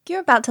You're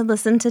about to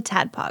listen to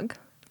Tadpog.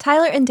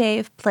 Tyler and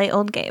Dave play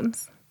old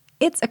games.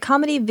 It's a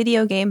comedy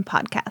video game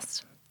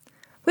podcast.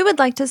 We would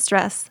like to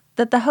stress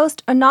that the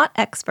hosts are not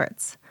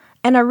experts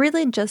and are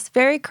really just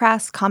very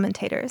crass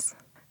commentators.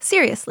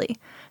 Seriously,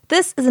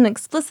 this is an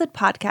explicit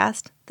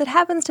podcast that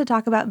happens to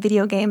talk about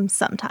video games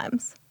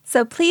sometimes.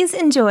 So please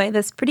enjoy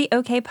this pretty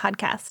okay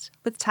podcast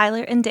with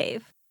Tyler and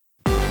Dave.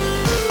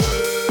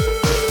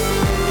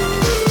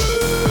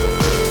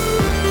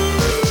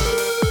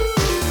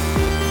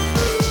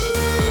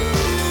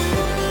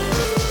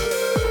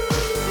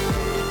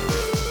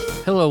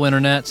 Hello,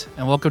 Internet,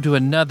 and welcome to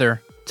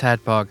another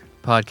Tadpog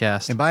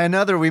podcast. And by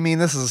another, we mean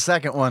this is the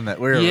second one that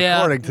we're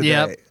recording today.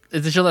 Yeah,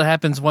 it's a show that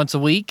happens once a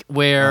week,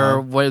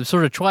 well,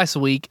 sort of twice a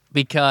week,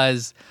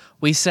 because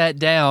we sat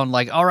down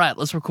like, all right,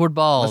 let's record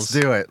Ballz. Let's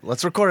do it.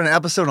 Let's record an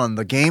episode on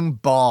the game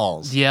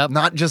Ballz. Yep.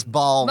 Not just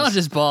Balls. Not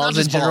just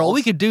Ballz in general. Balls.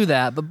 We could do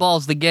that, but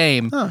Ballz the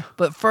game. Huh.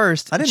 But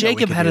first, I didn't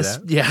Jacob know we had could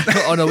a... do that.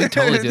 Yeah. Oh, no, we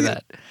totally do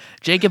that.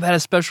 Jacob had a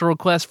special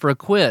request for a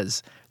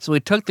quiz. So we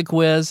took the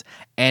quiz,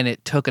 and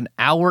it took an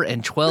hour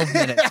and 12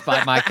 minutes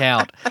by my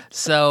count.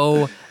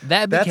 So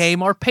that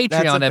became our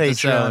Patreon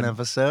episode. Patreon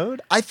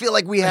episode. I feel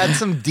like we had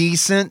some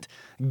decent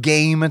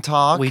game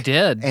talk. We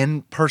did.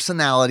 And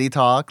personality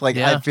talk. Like,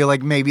 Yeah. I feel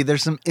like maybe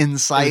there's some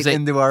insight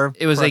into our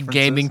It was preferences. a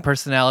gaming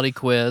personality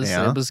quiz.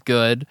 Yeah. It was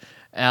good.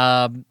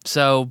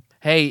 So,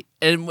 hey,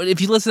 and if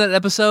you listen to that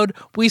episode,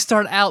 we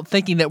start out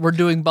thinking that we're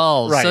doing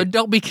Ballz. Right. So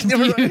don't be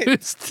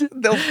confused.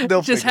 They'll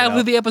Just figure it halfway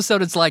out. the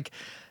episode, it's like,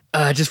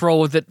 just roll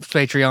with it,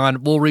 Patreon.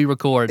 We'll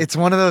re-record. It's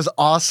one of those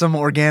awesome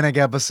organic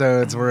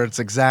episodes where it's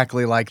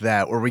exactly like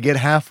that, where we get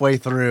halfway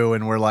through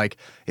and we're like,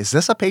 is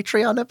this a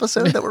Patreon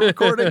episode that we're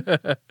recording?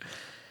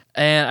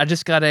 And I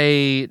just got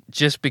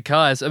just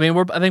because, I think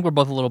we're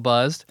both a little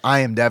buzzed. I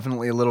am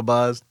definitely a little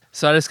buzzed.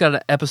 So I just got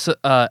an episode.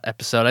 I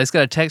just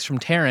got a text from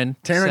Taryn.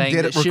 Taryn saying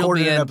did that it, she'll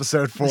recorded be an in-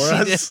 episode for She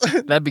us.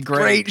 did. That'd be great.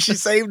 Great, she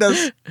saved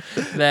us.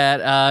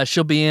 That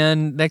she'll be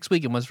in next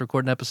week and wants to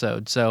record an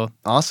episode. So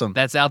Awesome.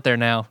 that's out there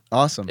now.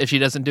 Awesome. If she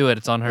doesn't do it,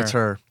 it's on her. It's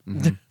her.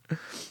 Mhm.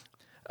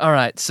 All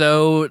right.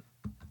 So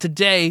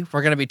today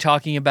we're going to be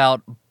talking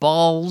about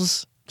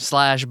Ballz /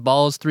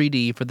 Ballz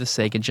 3D for the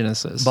Sega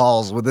Genesis.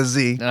 Balls with a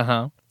Z.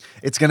 Uh-huh.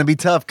 It's going to be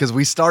tough because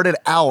we started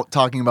out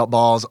talking about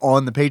balls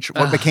on the Patreon,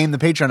 what became the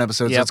Patreon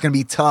episode. So Yep. it's going to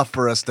be tough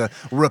for us to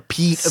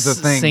repeat the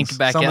things. Sink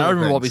back some in. of I the don't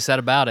remember what we things. said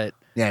about it.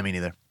 Yeah, me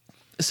neither.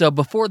 So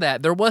before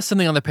that, there was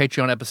something on the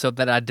Patreon episode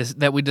that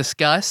that we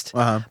discussed,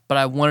 but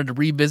I wanted to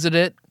revisit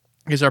it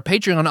because our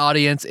Patreon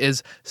audience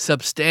is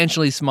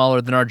substantially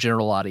smaller than our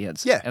general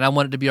audience. Yeah. And I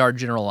want it to be our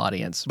general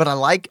audience. But I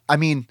like our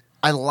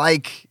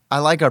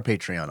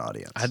Patreon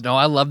audience. I know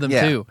I love them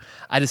Yeah. too.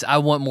 I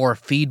want more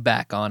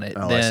feedback on it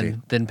Oh, I see.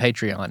 than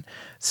Patreon.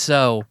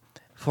 So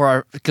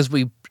because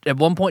we at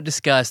one point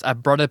discussed, I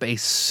brought up a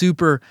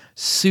super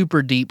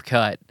deep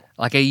cut,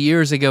 like a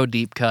years ago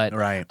deep cut,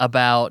 Right.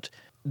 about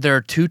there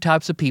are two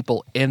types of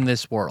people in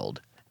this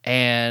world,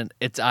 and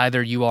it's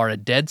either you are a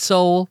dead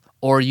soul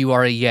or you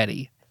are a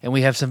Yeti. And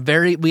we have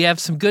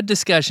some good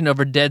discussion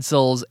over dead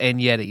souls and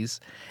Yetis,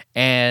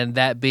 and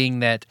that being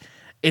that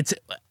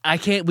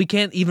we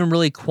can't even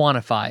really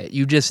quantify it.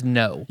 You just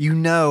know. You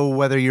know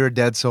whether you're a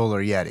dead soul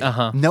or Yeti.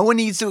 Uh-huh. No one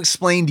needs to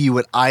explain to you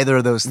what either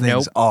of those things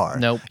Nope. are.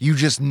 Nope. You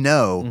just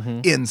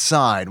know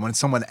inside when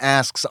someone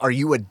asks, are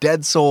you a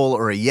dead soul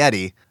or a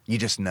Yeti? You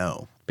just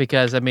know.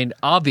 Because,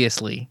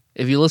 obviously,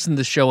 if you listen to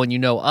the show and you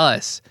know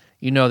us,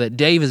 you know that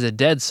Dave is a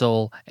dead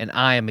soul and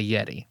I am a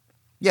Yeti.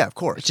 Yeah, of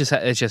course.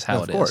 It's just how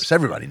it is. Of course.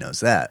 Everybody knows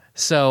that.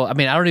 So, I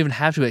don't even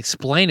have to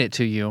explain it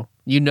to you.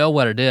 You know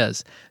what it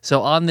is.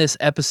 So on this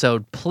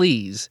episode,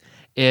 please,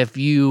 if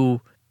you,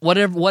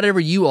 whatever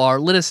you are,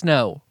 let us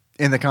know.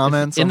 In the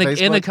comments on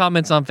Facebook? In the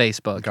comments on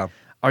Facebook. Okay.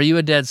 Are you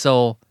a dead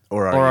soul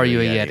Or are you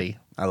a Yeti?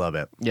 I love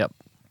it. Yep.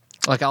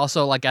 I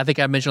think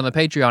I mentioned on the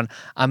Patreon,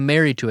 I'm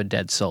married to a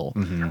dead soul.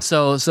 Mm-hmm.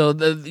 So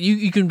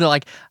you can be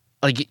like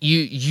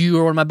you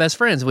are one of my best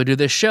friends. We do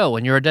this show,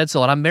 and you're a dead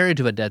soul, and I'm married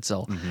to a dead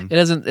soul. Mm-hmm.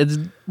 It's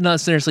not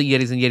necessarily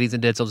Yetis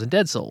and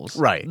dead souls.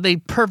 Right. They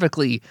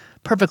perfectly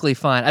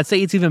fine. I'd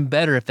say it's even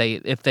better if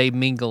they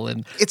mingle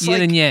and It's yin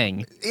like- and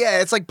yang.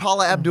 Yeah, it's like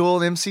Paula Abdul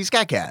and MC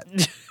Sky Cat.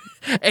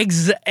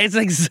 It's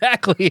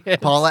exactly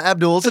it. Paula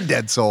Abdul's a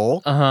dead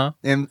soul. Uh-huh.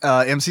 And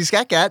MC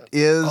Sky Cat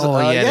is a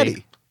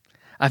Yeti.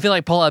 I feel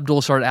like Paula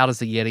Abdul started out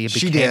as a Yeti and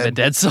She became did. a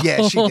dead soul.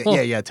 Yeah, she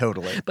did. Yeah,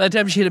 totally. By the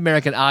time she hit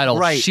American Idol,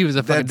 Right. she was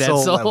a fucking dead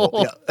soul.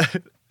 level.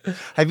 Yeah.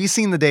 Have you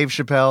seen the Dave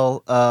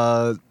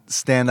Chappelle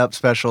stand-up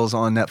specials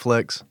on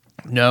Netflix?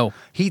 No.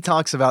 He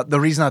talks about, the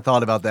reason I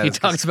thought about that He is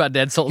 'cause- talks about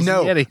dead souls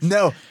No, and Yetis.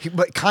 no,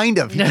 but kind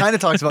of. He kind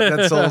of talks about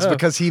dead souls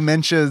because he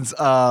mentions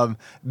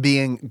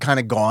being kind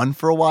of gone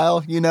for a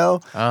while, you know?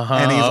 Uh-huh.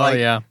 And he's Oh, like,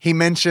 yeah. he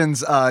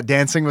mentions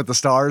Dancing with the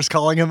Stars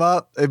calling him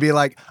up. It'd be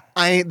like,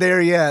 I ain't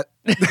there yet.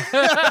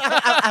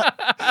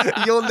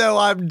 You'll know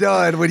I'm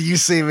done when you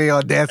see me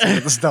on Dancing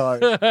with the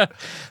Stars.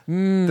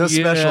 Those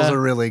specials are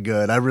really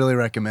good. I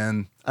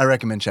recommend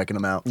checking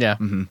them out. Yeah.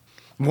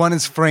 One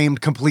is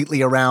framed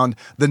completely around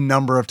the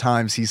number of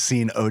times he's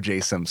seen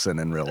O.J. Simpson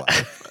in real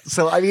life.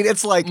 So, I mean,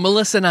 it's like...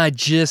 Melissa and I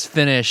just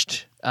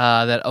finished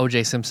that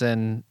O.J.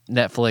 Simpson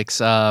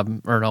Netflix,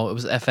 or no, it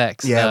was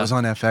FX. Yeah, it was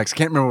on FX.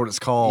 Can't remember what it's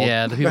called.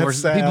 Yeah, the People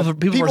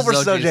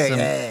versus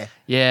O.J.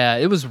 Yeah,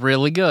 it was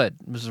really good.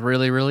 It was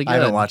really, really good. I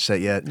haven't watched that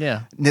yet.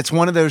 Yeah. It's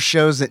one of those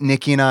shows that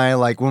Nikki and I,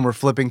 like, when we're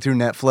flipping through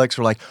Netflix,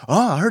 we're like,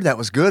 oh, I heard that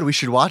was good. We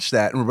should watch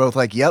that. And we're both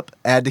like, yep,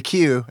 add to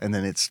queue. And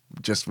then it's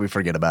just, we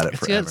forget about it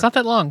forever. Good. It's not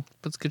that long,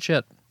 but it's good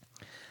shit.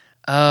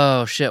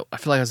 Oh, shit. I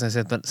feel like I was going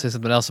to say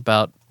something else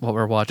about what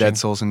we're watching. Dead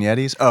Souls and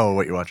Yetis? Oh,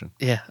 what you're watching.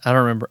 Yeah, I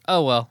don't remember.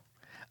 Oh, well.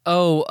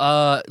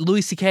 Oh,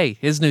 Louis C.K.,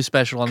 his new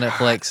special on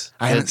Netflix.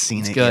 I haven't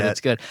seen it good. yet.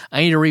 It's good.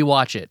 I need to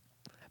rewatch it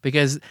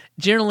because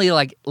generally,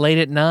 like late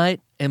at night,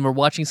 and we're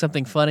watching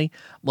something funny,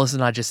 Melissa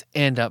and I just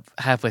end up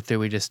halfway through.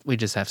 We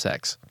just have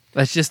sex.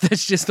 That's just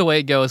the way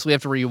it goes. We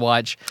have to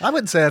rewatch. I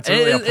wouldn't say that's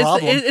really a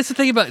problem. It's the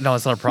thing about no,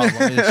 it's not a problem.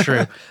 It's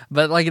true,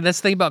 but like that's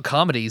the thing about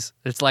comedies.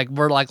 It's like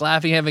we're like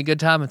laughing, having a good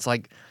time. It's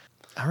like.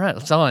 All right,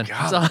 it's on.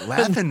 God,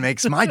 laughing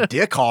makes my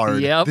dick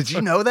hard. Yep. Did you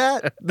know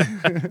that?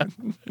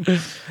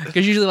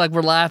 Because usually, like,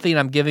 we're laughing,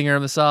 I'm giving her a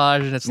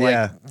massage, and it's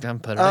like, I'm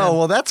putting it in. Oh,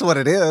 well, that's what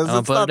it is.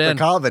 It's not the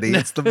comedy.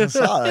 It's the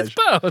massage. It's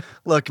both.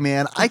 Look,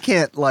 man, I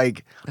can't.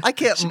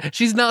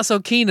 She's not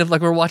so keen if,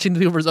 like, we're watching the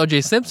People vs.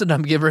 O.J. Simpson,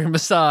 I'm giving her a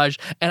massage,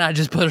 and I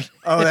just put it.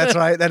 Oh, that's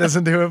right. That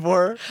doesn't do it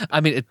for her?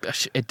 I mean,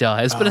 it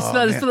does, but it's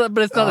not.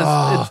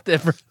 It's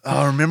different.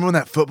 Oh, remember when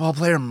that football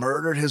player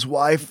murdered his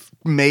wife?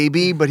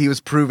 Maybe, but he was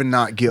proven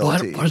not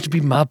guilty. Why don't you be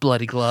my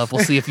bloody glove?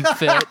 We'll see if you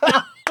fit.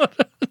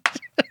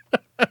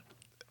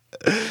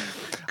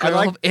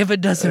 Girl, if it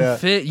doesn't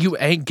fit, you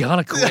ain't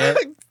gonna quit.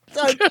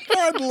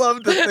 I'd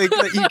love to think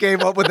that you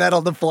came up with that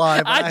on the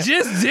fly. I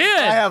just did.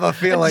 I have a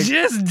feeling. I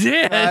just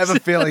did. I have a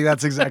feeling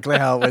that's exactly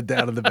how it went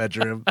down in the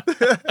bedroom.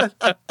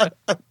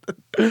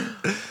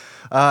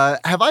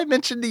 Have I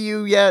mentioned to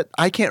you yet?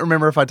 I can't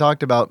remember if I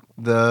talked about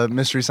the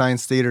Mystery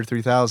Science Theater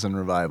 3000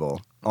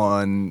 revival you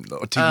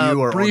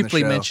or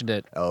briefly on the show. Mentioned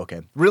it. Oh,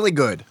 okay. Really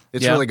good.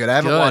 It's really good. I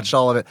haven't watched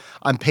all of it.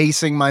 I'm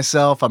pacing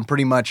myself. I'm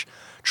pretty much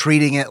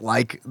treating it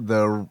like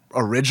the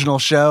original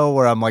show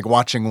where I'm like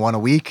watching one a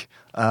week.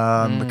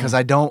 Because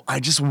I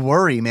just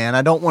worry, man.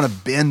 I don't want to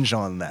binge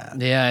on that.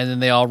 Yeah, and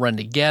then they all run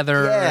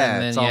together. Yeah,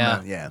 and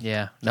then,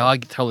 yeah. No, I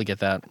totally get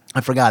that.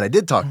 I forgot. I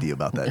did talk to you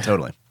about that.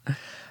 Totally.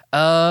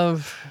 Well,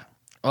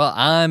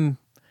 I'm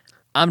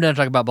done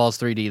talking about Ballz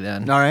 3D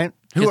then. All right.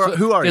 Who are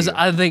you? Because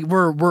I think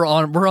we're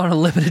on a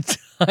limited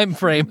time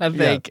frame. I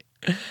think.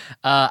 Yeah.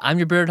 I'm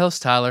your bearded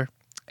host Tyler,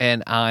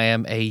 and I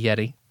am a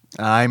Yeti.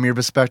 I'm your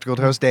bespectacled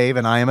host Dave,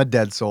 and I am a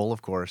dead soul,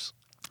 of course.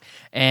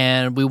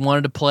 And we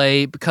wanted to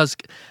play because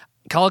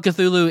Call of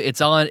Cthulhu.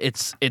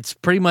 It's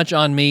pretty much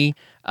on me.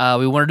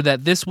 We wanted to do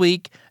that this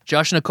week.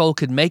 Josh and Nicole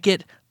could make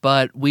it,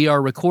 but we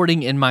are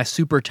recording in my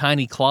super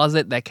tiny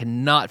closet that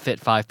cannot fit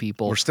 5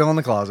 people. We're still in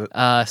the closet.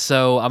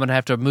 So I'm going to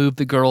have to move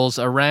the girls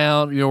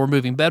around. We're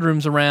moving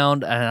bedrooms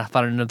around, and I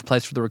found another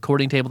place for the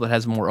recording table that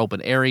has a more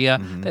open area.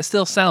 Mm-hmm. That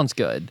still sounds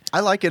good. I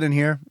like it in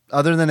here.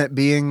 Other than it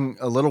being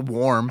a little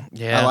warm,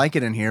 I like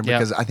it in here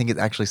because I think it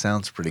actually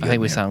sounds pretty good. I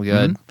think we sound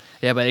good.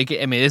 Mm-hmm. Yeah, but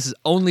this is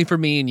only for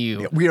me and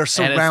you. Yeah, we are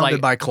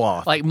surrounded by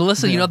cloth. Like,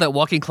 Melissa, you know that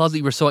walk-in closet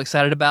you were so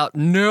excited about?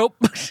 Nope.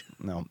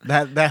 No,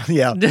 that's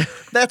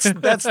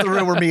the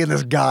room where me and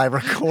this guy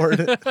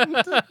record.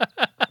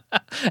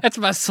 That's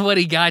my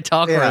sweaty guy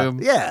talk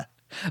room. Yeah,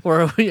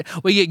 where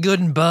we get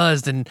good and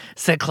buzzed and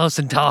sit close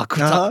and talk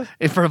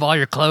in front of all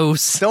your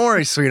clothes. Don't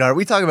worry, sweetheart.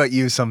 We talk about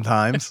you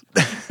sometimes.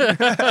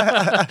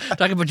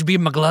 Talking about you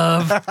being my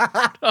glove.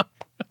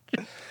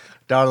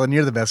 Darling,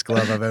 you're the best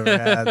glove I've ever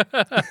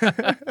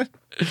had.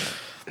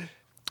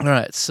 All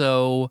right,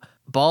 so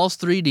Ballz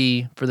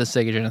 3D for the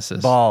Sega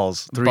Genesis.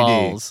 Ballz 3D.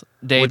 Ballz.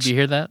 Dave, did you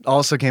hear that?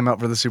 Also came out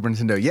for the Super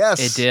Nintendo. Yes.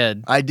 It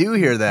did. I do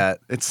hear that.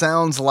 It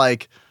sounds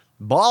like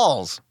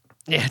balls.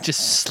 Yeah,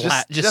 just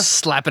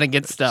slapping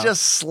against stuff.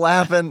 Just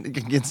slapping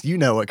against you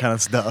know what kind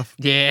of stuff.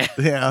 Yeah.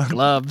 Yeah.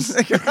 Gloves.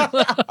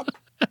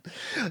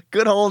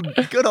 Good old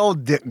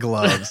dick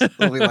gloves,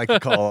 what we like to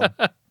call them.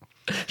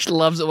 She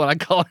loves it when I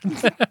call him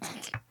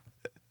that.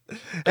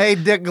 Hey,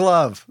 dick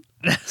glove.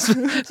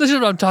 Especially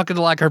when I'm talking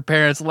to like her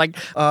parents, like,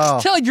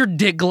 tell your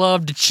dick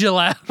glove to chill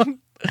out.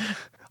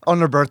 On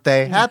her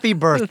birthday, happy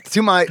birthday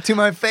to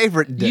my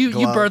favorite dick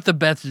glove. You birthed the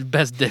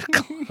best dick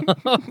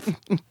glove.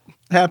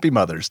 Happy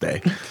Mother's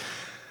Day.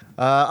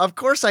 Of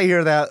course, I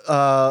hear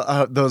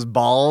that those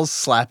balls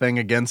slapping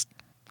against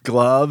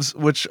gloves,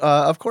 which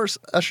of course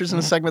ushers in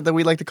a segment that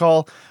we like to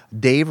call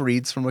Dave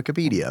Reads from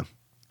Wikipedia.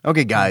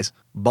 Okay, guys,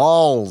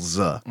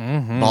 Ballz,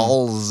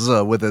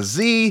 Ballz with a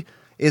Z,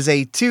 is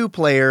a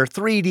 2-player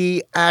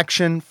 3D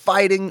action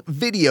fighting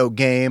video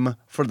game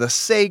for the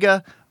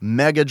Sega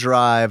Mega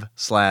Drive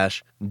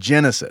 /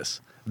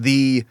 Genesis,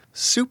 the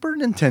Super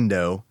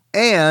Nintendo,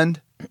 and,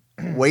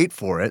 wait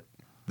for it,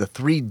 the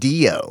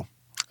 3DO.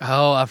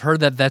 Oh, I've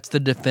heard that that's the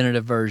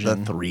definitive The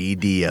version.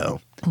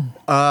 3DO.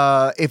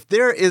 If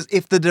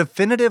the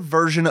definitive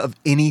version of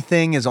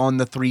anything is on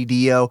the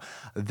 3DO,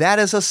 that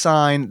is a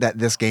sign that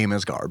this game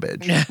is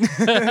garbage.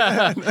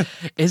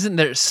 Isn't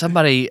there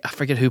somebody, I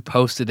forget who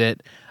posted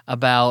it,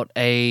 about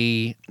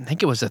I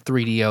think it was a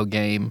 3DO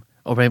game,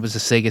 or maybe it was a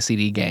Sega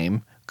CD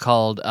game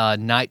called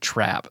Night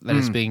Trap that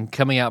is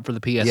coming out for the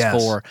PS4.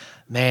 Yes.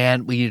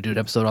 Man, we need to do an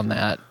episode on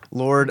that.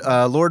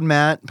 Lord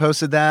Matt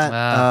posted that.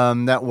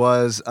 That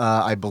was,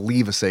 I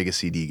believe, a Sega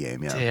CD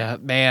game. Yeah. Yeah,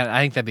 man,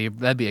 I think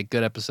that'd be a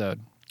good episode.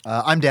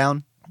 I'm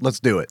down. Let's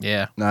do it.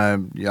 Yeah.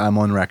 I'm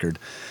on record.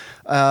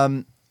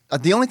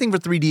 The only thing for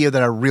 3DO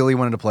that I really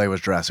wanted to play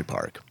was Jurassic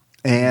Park.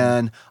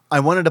 And I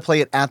wanted to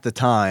play it at the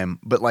time,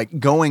 but like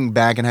going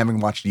back and having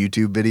watched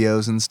YouTube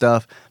videos and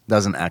stuff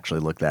doesn't actually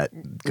look that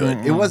good.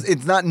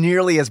 It's not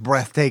nearly as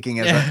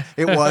breathtaking as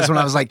it was when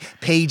I was like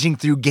paging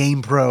through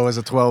GamePro as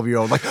a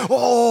 12-year-old. Like,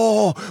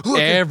 oh, look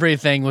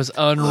everything was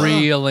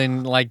unreal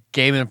and like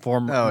Game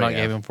Informer, Oh, not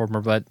yeah. Game Informer,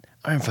 but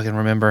I don't fucking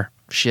remember.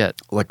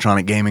 Shit.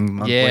 Electronic Gaming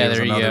Monthly Yeah, is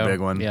there you another go. big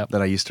one Yep.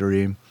 that I used to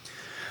read.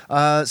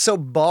 So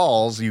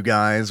Ballz, you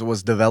guys,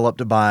 was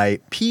developed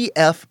by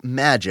PF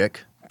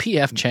Magic.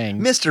 PF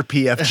Chang. Mr.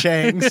 PF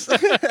Chang's.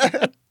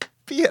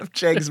 PF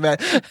Chang's, man.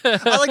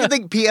 I like to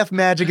think PF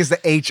Magic is the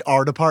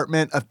HR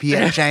department of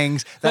PF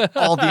Chang's that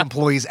all the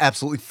employees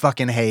absolutely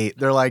fucking hate.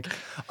 They're like,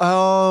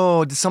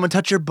 oh, did someone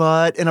touch your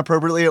butt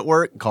inappropriately at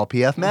work? Call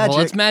PF Magic. Well,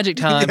 it's magic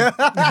time.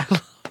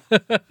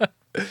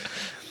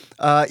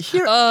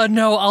 Here,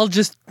 No, I'll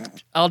just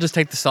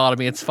take the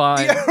sodomy. It's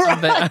fine.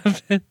 Yeah,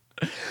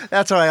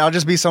 that's all right. I'll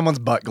just be someone's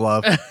butt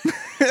glove.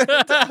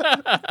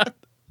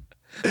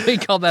 We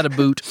call that a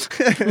boot.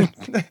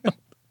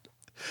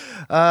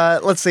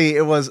 Let's see.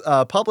 It was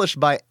published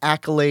by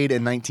Accolade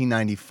in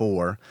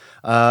 1994.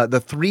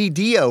 The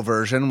 3DO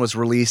version was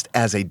released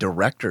as a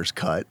director's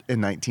cut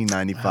in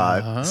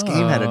 1995. This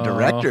game had a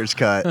director's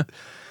cut.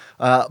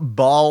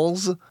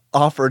 Ballz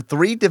offered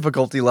 3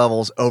 difficulty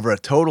levels over a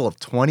total of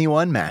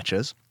 21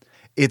 matches.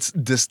 Its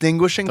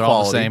distinguishing They're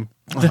all the quality.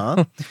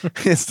 same.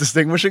 Its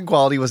distinguishing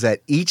quality was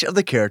that each of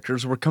the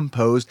characters were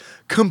composed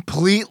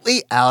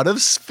completely out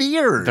of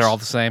spheres. They're all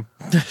the same.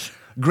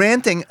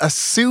 Granting a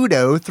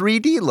pseudo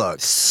 3D look.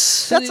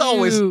 That's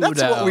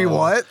what we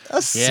want.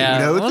 A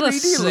pseudo 3D look.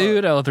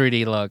 Pseudo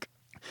 3D look.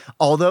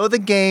 Although the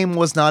game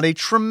was not a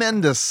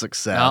tremendous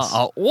success.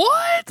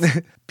 What?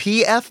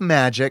 PF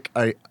Magic,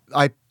 I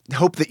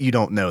hope that you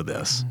don't know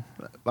this.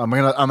 I'm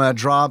gonna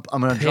drop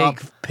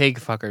Pig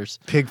fuckers.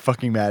 pig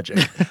fucking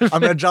magic.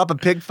 I'm gonna drop a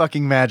pig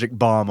fucking magic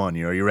bomb on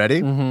you. Are you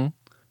ready? Mm-hmm.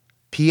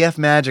 PF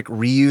Magic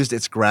reused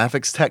its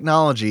graphics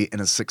technology in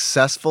a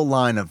successful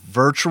line of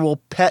virtual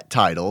pet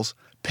titles: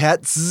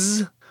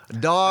 Pets,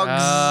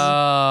 Dogs,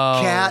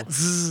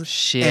 Cats,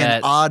 shit.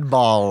 and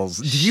Oddballs.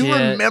 Do you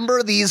Shit.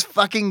 remember these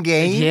fucking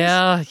games?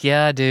 Yeah,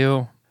 I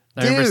do.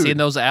 I remember Dude. seeing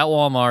those at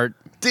Walmart.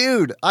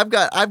 Dude, I've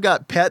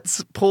got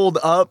Pets pulled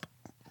up.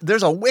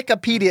 There's a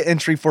Wikipedia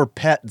entry for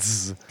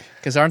Pets.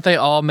 Because aren't they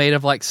all made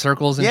of like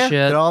circles and Yeah,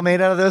 shit? they're all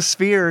made out of those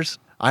spheres.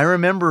 I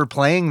remember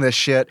playing this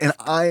shit, and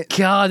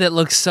God, that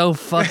looks so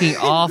fucking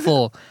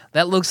awful.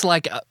 That looks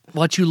like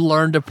what you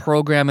learned to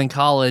program in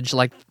college.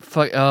 Like,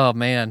 oh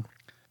man.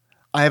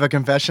 I have a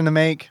confession to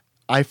make.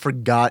 I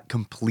forgot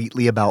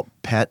completely about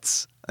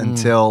Pets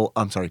until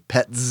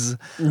Pets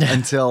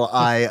until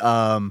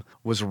I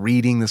was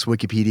reading this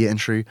Wikipedia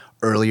entry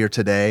earlier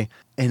today,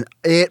 and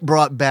it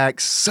brought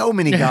back so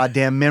many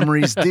goddamn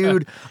memories,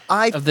 dude.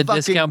 Of the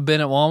discount bin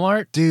at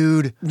Walmart?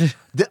 Dude,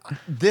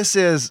 this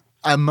is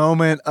a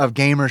moment of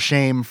gamer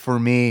shame for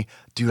me.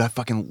 Dude, I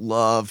fucking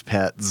love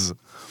Pets.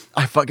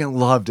 I fucking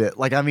loved it.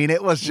 Like, I mean,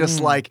 it was just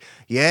like,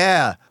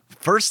 yeah,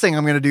 first thing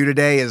I'm going to do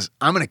today is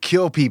I'm going to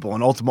kill people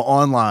in Ultima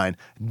Online.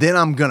 Then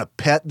I'm going to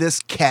pet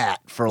this cat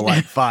for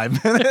like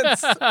 5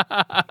 minutes.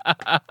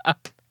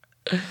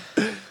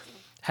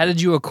 How did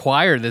you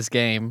acquire this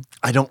game?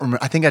 I don't remember.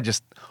 I think I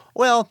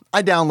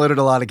downloaded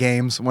a lot of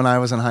games when I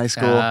was in high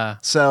school.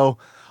 So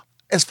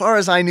as far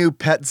as I knew,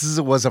 Pets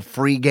was a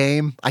free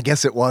game. I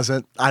guess it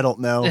wasn't. I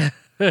don't know.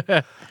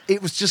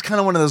 It was just kind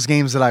of one of those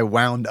games that I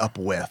wound up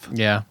with.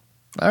 Yeah.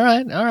 All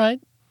right.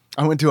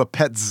 I went to a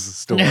Pets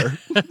store.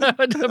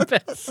 The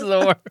pet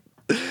store.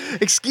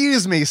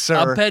 Excuse me,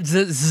 sir. A pet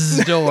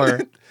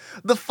store.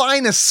 The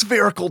finest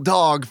spherical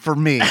dog for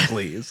me,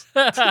 please.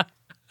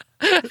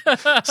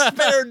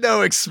 Spare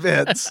no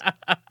expense.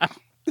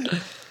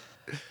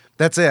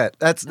 That's it.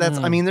 That's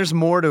I mean, there's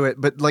more to it,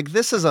 but like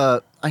this is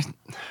a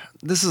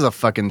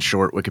fucking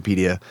short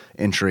Wikipedia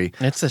entry.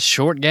 It's a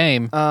short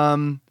game.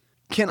 Or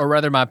Or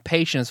rather, my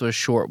patience was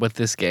short with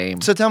this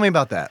game. so tell me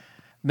about that.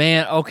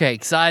 Man, okay,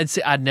 because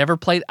I'd never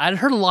played. I'd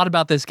heard a lot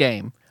about this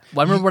game.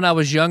 Well, I remember when I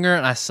was younger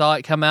and I saw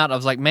it come out, I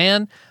was like,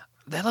 man,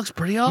 that looks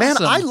pretty awesome. Man,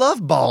 I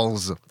love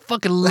Ballz.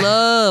 fucking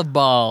love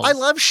Ballz. I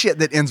love shit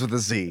that ends with a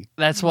Z.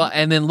 That's why.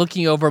 And then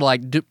looking over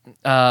like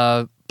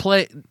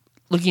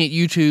looking at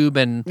YouTube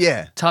and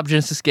Yeah. top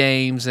Genesis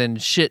games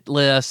and shit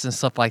lists and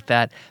stuff like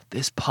that,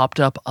 this popped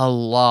up a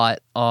lot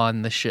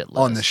on the shit list.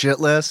 On the shit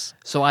list?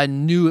 So I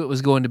knew it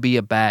was going to be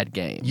a bad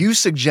game. You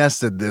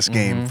suggested this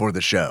game for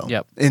the show.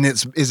 Yep. And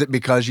is it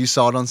because you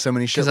saw it on so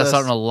many shit Because lists? I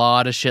saw it on a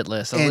lot of shit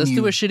lists. So And let's do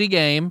you- a shitty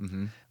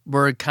game.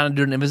 We're kind of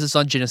doing emphasis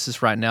on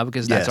Genesis right now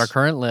because that's Yes. our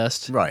current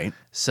list. Right.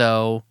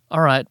 So,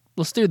 all right,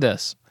 let's do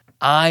this.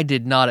 I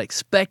did not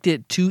expect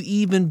it to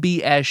even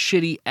be as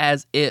shitty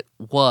as it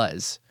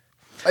was.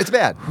 It's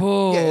bad.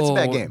 Yeah, it's a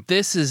bad Oh, game.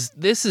 This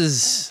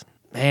is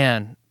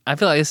man. I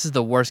feel like this is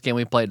the worst game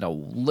we played in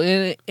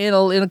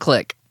a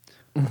click.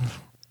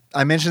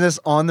 I mentioned this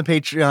on the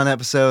Patreon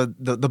episode,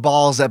 the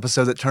Ballz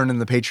episode that turned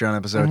into the Patreon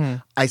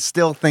episode. I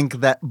still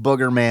think that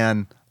Booger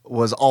Man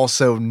was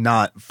also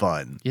not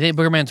fun. You think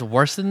Booger Man's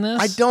worse than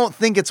this? I don't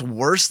think it's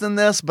worse than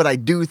this, but I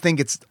do think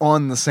it's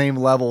on the same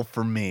level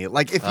for me.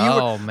 Like if you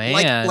Oh, were,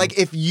 man. like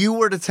if you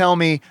were to tell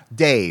me,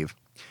 Dave,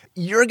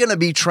 you're going to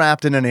be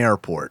trapped in an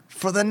airport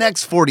for the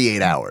next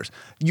 48 hours.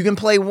 You can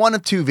play one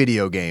of two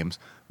video games,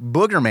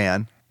 Booger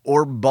Man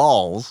or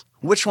Ballz.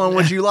 Which one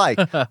would you like?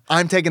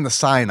 I'm taking the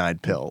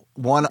cyanide pill.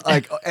 One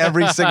like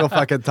every single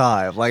fucking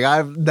time. Like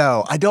I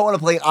don't want to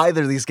play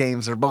either of these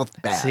games. They're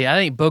both bad. See, I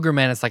think Booger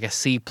Man is like a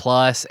C+,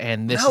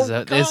 and this No, is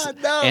a God,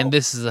 no.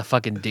 this is a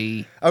fucking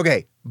D.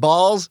 Okay,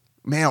 Ballz.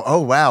 Man,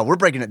 oh wow, we're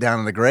breaking it down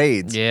in the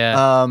grades. Yeah.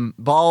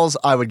 Ballz,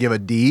 I would give a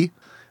D.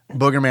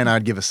 Booger Man,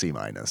 I'd give a C-.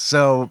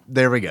 So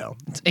there we go.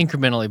 It's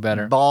incrementally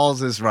better.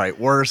 Ballz is right,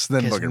 worse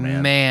than 'Cause, Booger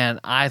Man. Man,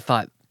 I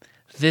thought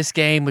this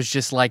game was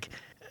just like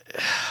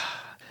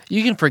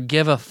you can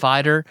forgive a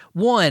fighter.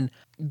 One,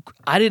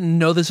 I didn't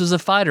know this was a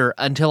fighter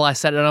until I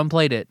sat down and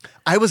played it.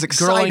 I was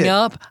excited. Growing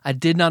up, I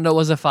did not know it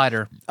was a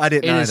fighter. I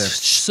didn't It either. is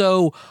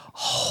so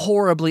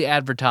horribly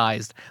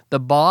advertised. The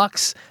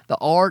box, the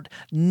art,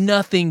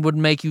 nothing would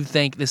make you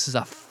think this is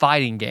a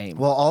fighting game.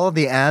 Well, all of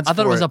the ads. I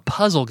thought it for was a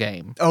puzzle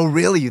game. Oh,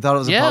 really? You thought it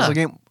was a Yeah. puzzle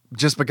game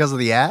just because of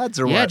the ads,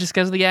 or Yeah, what? just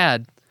because of the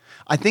ad.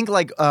 I think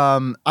like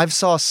I've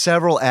saw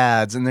several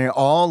ads and they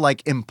all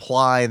like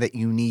imply that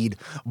you need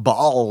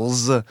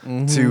balls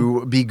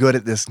to be good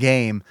at this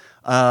game,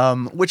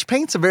 which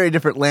paints a very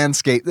different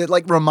landscape. That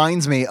like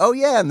reminds me, oh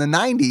yeah, in the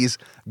 '90s,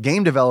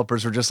 game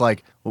developers were just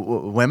like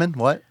women.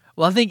 What?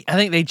 Well, I think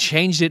they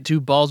changed it to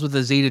Balls with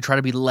a Z to try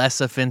to be less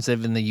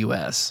offensive in the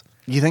U.S.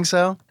 You think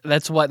so?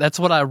 That's what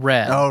I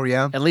read. Oh,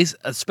 yeah? At least,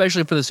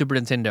 especially for the Super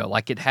Nintendo,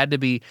 like it had to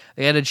be.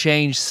 They had to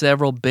change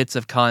several bits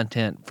of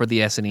content for the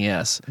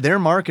SNES. Their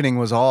marketing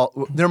was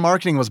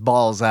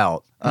balls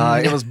out.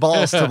 It was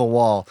balls to the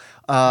wall.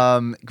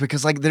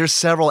 Because like there's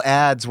several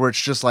ads where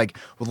it's just like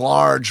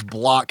large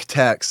block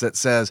text that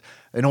says,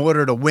 in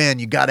order to win,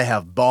 you got to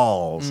have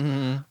balls.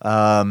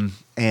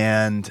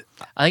 And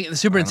I think the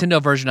Super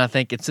Nintendo version, I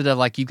think instead of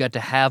like you got to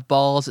have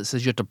balls, it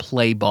says you have to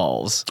play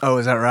balls. oh,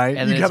 is that right?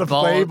 And You it's got to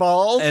play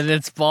balls. And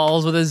it's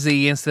balls with a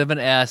Z instead of an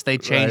S. They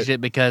changed Right.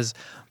 it because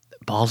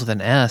balls with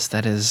an S,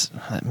 that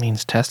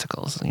means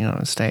testicles in the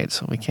United States.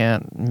 So you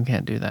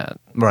can't do that.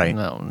 Right.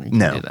 No, you can't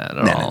No, do that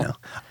at all. no.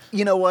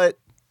 You know what?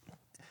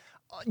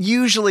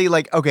 Usually,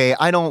 like, okay,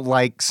 I don't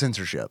like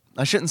censorship.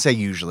 I shouldn't say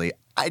usually.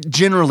 I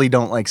generally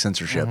don't like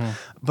censorship.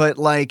 But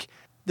like,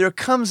 there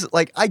comes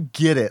like I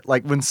get it.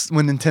 Like when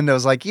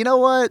Nintendo's like, you know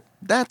what?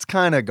 That's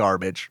kind of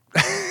garbage.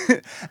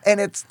 And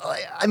it's,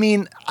 I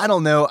mean, I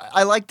don't know.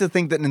 I like to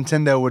think that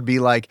Nintendo would be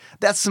like,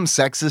 that's some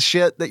sexist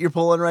shit that you're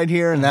pulling right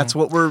here, and that's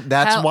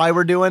why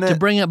we're doing it. To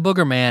bring up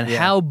Booger Man, Yeah.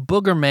 how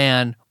Booger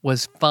Man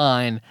was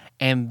fine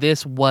and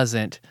this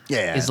wasn't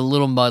Yeah. is a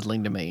little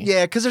muddling to me.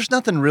 Yeah, because there's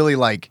nothing really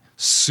like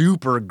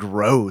super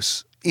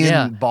gross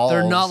in balls.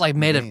 They're not like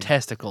made of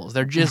testicles.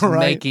 They're just Right.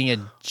 making a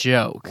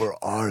joke. Where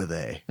are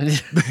they?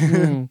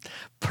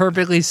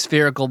 Perfectly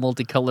spherical,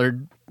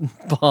 multicolored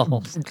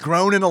balls.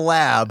 Grown in a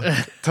lab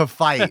to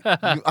fight.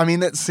 I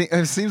mean, it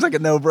seems like a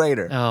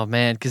no-brainer. Oh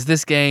man, because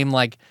this game,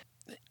 like,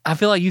 I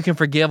feel like you can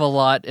forgive a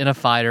lot in a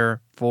fighter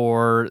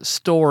for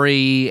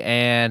story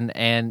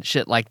and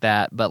shit like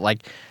that, but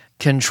like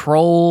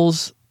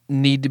controls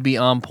need to be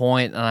on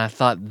point. And I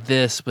thought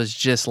this was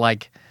just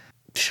like,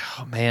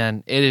 oh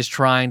man, it is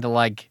trying to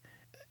like,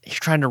 you're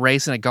trying to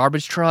race in a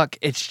garbage truck.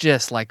 It's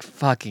just like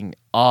fucking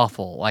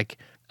awful. Like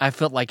I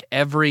felt like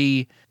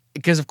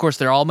because of course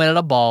they're all made out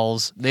of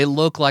balls. They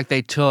look like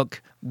they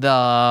took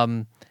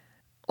the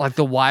like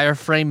the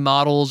wireframe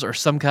models or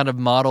some kind of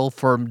model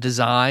for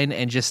design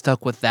and just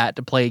stuck with that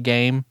to play a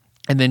game,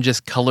 and then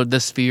just colored the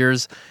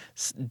spheres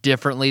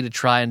differently to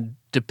try and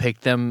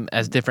depict them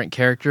as different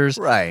characters.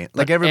 Right.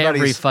 Like But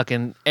everybody's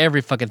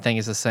every fucking thing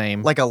is the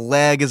same. like a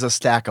leg is a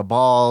stack of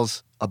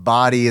balls. A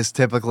body is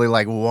typically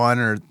like one,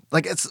 or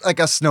like it's like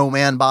a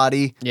snowman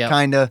body, Yep.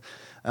 kind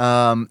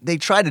of. They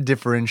try to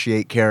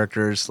differentiate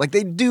characters. Like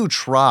they do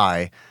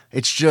try.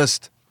 It's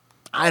just,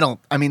 I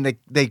mean,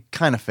 they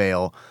kind of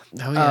fail.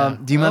 Oh, yeah.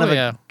 Do you mind Oh, if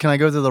yeah. can I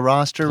go through the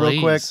roster real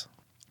quick? Please.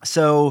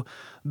 So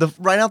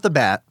right out the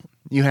bat,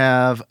 you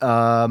have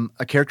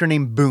a character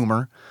named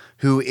Boomer,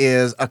 who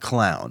is a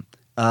clown.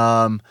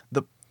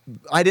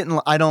 I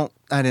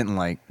didn't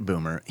like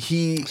Boomer.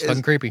 He's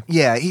fucking creepy.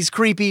 Yeah, he's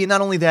creepy.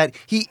 Not only that,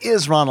 he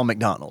is Ronald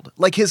McDonald.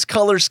 Like, his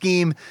color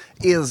scheme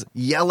is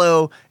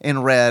yellow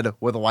and red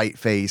with a white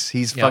face.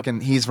 He's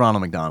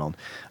Ronald McDonald.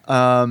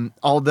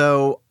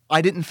 Although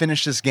I didn't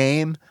finish this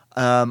game,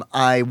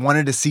 I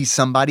wanted to see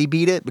somebody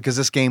beat it because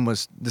this game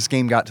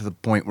got to the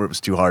point where it was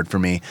too hard for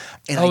me.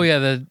 And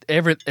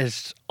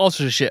there's all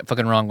sorts of shit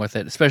fucking wrong with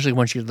it, especially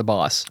once you're the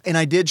boss. And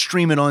I did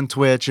stream it on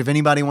Twitch. If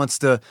anybody wants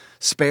to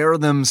spare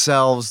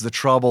themselves the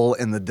trouble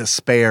and the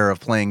despair of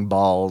playing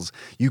Ballz,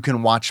 you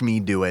can watch me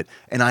do it,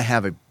 and I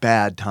have a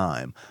bad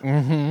time.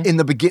 Mm-hmm. In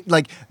the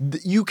beginning,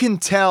 you can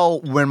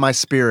tell when my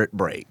spirit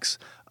breaks.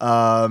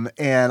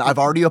 And I've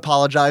already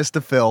apologized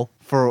to Phil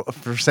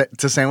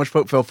to Sandwich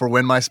Pope Phil for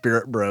when my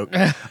spirit broke,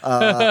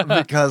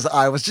 because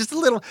I was just a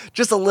little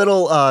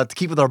to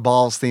keep with our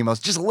Ballz theme. I was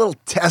just a little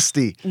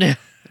testy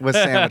with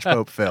Sandwich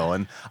Pope Phil,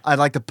 and I'd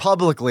like to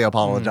publicly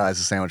apologize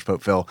to Sandwich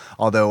Pope Phil.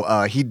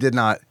 Although he did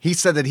not, he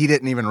said that he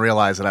didn't even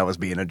realize that I was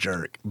being a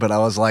jerk. But I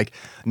was like,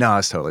 no, I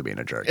was totally being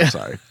a jerk. I'm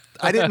sorry.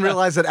 I didn't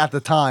realize it at the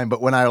time,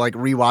 but when I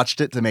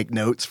rewatched it to make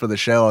notes for the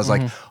show, I was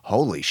like,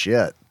 holy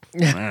shit.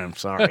 I'm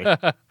sorry.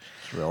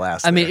 Real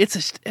ass. I mean,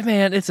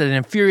 it's an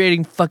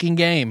infuriating fucking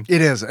game. It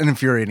is an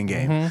infuriating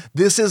game. Mm-hmm.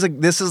 This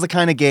is the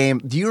kind of game.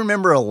 Do you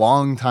remember a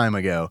long time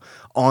ago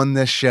on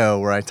this show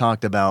where I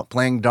talked about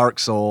playing Dark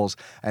Souls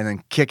and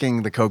then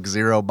kicking the Coke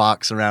Zero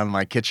box around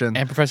my kitchen?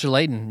 And Professor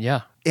Layton,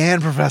 yeah.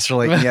 And Professor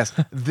Layton, yes.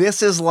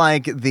 This is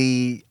like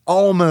the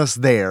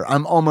almost there.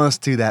 I'm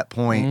almost to that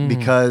point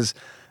because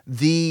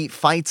the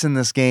fights in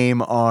this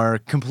game are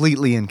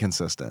completely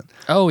inconsistent.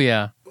 Oh,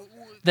 yeah.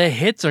 The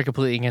hits are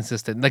completely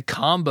inconsistent. The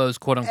combos,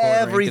 quote unquote,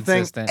 are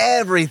inconsistent.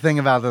 Everything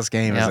about this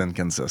game is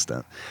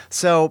inconsistent.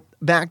 So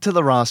back to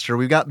the roster.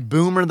 We've got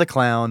Boomer the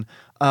Clown,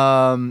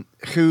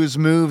 whose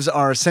moves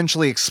are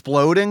essentially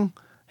exploding.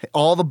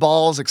 All the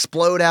balls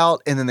explode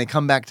out, and then they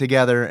come back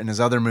together, and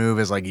his other move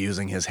is like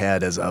using his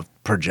head as a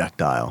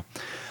projectile.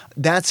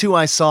 That's who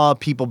I saw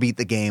people beat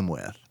the game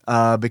with.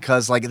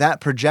 Because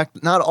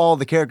not all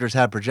the characters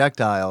have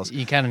projectiles.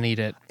 You kind of need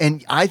it.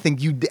 And I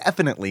think you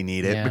definitely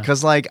need it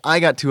because I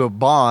got to a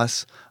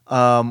boss,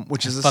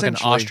 which is fucking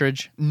essentially...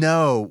 ostrich?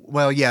 No.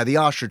 Well, yeah, the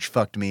ostrich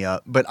fucked me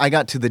up. But I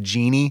got to the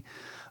genie,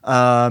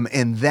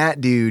 and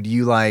that dude,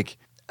 he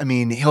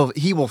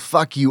will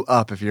fuck you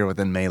up if you're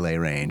within melee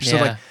range.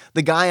 Yeah. So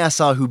the guy I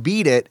saw who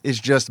beat it is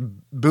just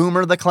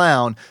Boomer the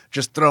Clown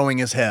just throwing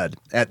his head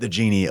at the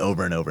genie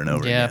over and over and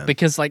over again. Yeah,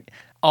 because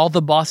all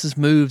the boss's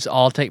moves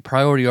all take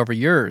priority over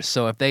yours.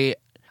 So if they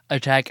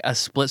attack a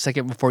split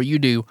second before you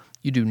do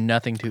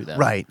nothing to them.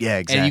 Right, yeah,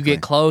 exactly. And you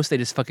get close, they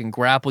just fucking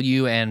grapple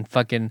you and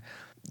fucking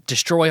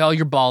destroy all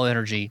your ball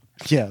energy.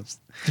 Yes.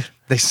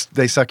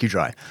 They suck you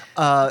dry.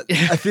 I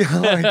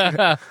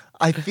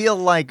feel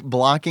like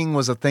blocking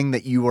was a thing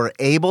that you were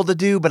able to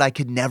do, but I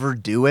could never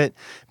do it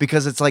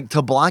because it's like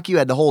to block you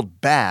had to hold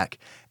back.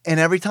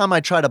 And every time I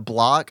try to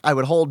block, I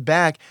would hold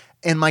back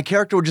and my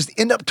character would just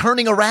end up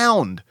turning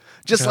around.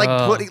 Just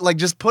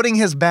putting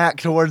his back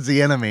towards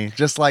the enemy.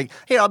 Just like,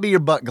 hey, I'll be your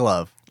butt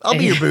glove. I'll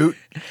be your boot.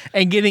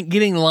 And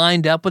getting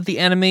lined up with the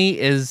enemy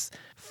is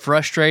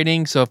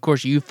frustrating. So of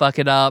course you fuck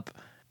it up.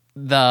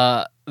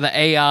 The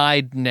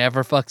AI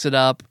never fucks it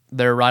up.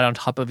 They're right on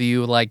top of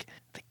you. The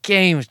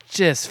game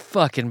just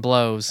fucking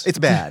blows. It's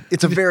bad.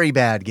 It's a very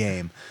bad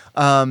game.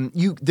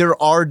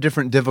 There are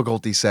different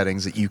difficulty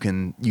settings that you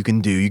can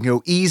do. You can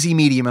go easy,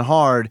 medium, and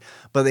hard,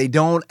 but they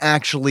don't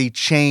actually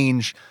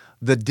change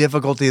the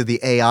difficulty of the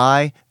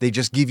AI. They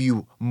just give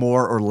you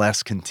more or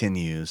less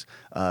continues,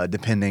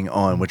 depending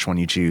on which one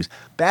you choose.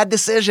 Bad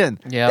decision.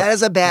 Yep. That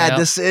is a bad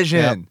decision.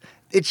 Yep.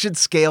 It should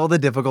scale the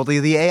difficulty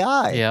of the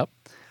AI. Yep.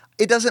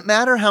 It doesn't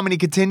matter how many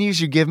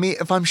continues you give me.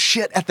 If I'm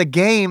shit at the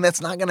game,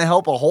 that's not going to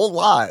help a whole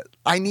lot.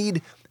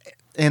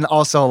 And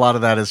also a lot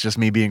of that is just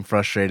me being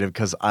frustrated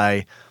because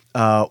I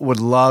would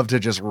love to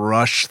just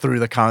rush through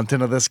the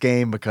content of this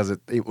game because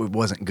it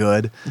wasn't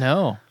good.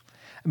 No.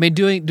 I mean,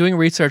 doing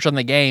research on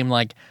the game,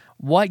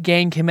 what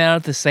game came out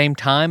at the same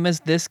time as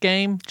this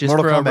game? Just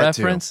Mortal for a Kombat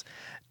reference. 2.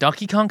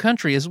 Donkey Kong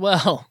Country as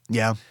well.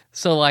 Yeah.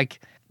 So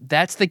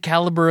that's the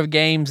caliber of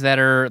games that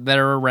are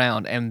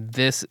around. And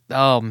this,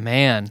 oh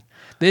man,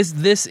 this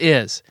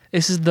is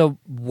the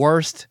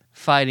worst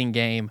fighting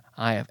game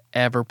I have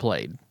ever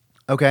played.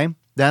 Okay.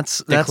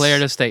 That's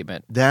declarative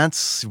statement. That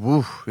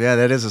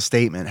is a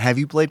statement. Have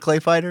you played Clay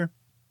Fighter?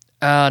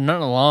 Not in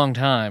a long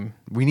time.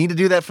 We need to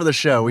do that for the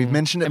show. We've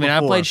mentioned it before. I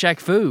played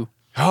Shaq Fu.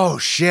 Oh,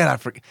 shit. I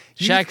forget.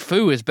 Shaq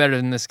Fu is better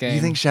than this game. You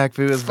think Shaq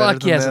Fu is better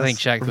than yes, this? I think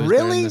Shaq Fu is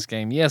really? better than this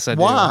game. Yes, I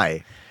do.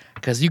 Why?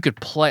 Because you could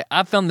play.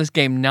 I found this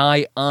game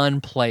nigh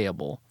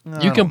unplayable.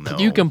 You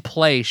can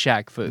play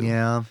Shaq Fu.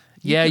 Yeah.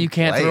 You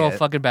can't throw a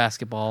fucking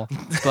basketball.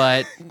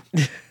 But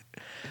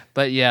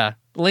yeah.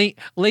 Link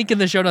in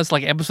the show notes,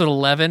 episode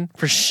 11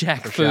 for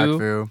Shaq Fu. Shaq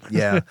Fu.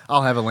 Yeah.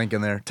 I'll have a link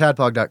in there.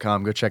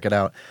 Tadpog.com. Go check it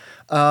out.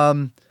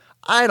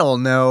 I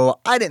don't know.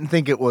 I didn't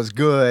think it was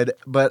good,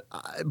 but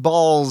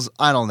Ballz,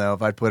 I don't know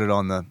if I'd put it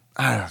on the...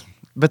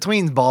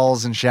 between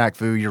Ballz and Shaq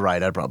Fu, you're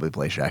right. I'd probably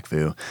play Shaq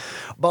Fu.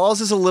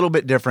 Ballz is a little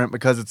bit different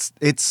because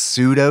it's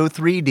pseudo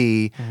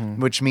 3D,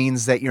 which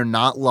means that you're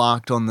not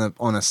locked on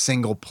a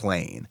single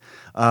plane.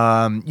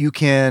 You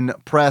can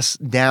press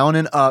down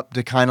and up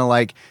to kind of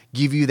like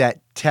give you that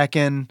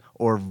Tekken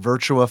or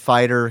Virtua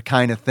Fighter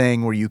kind of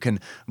thing where you can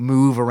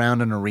move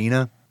around an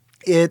arena.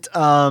 It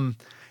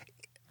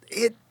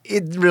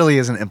really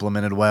isn't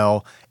implemented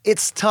well.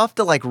 It's tough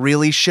to like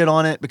really shit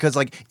on it because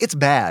like it's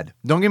bad.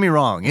 Don't get me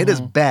wrong. It is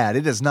bad.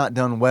 It is not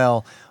done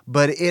well,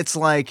 but it's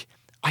like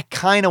I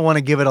kind of want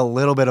to give it a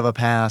little bit of a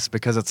pass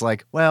because it's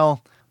like,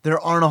 well,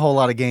 there aren't a whole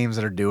lot of games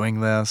that are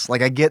doing this.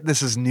 Like I get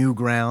this is new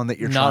ground that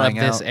you're trying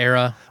out. Not of this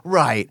era.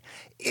 Right.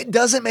 It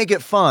doesn't make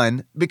it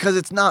fun because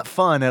it's not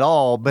fun at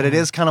all, but it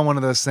is kind of one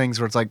of those things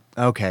where it's like,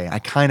 okay, I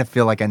kind of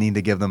feel like I need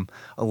to give them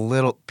a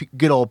little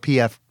good old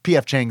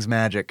PF Chang's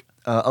Magic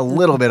a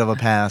little bit of a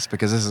pass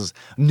because this is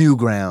new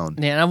ground.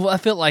 Yeah, and I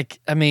feel like,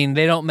 I mean,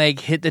 they don't make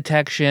hit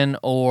detection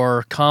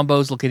or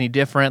combos look any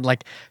different.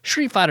 Like,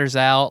 Street Fighter's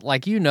out.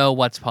 Like, you know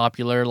what's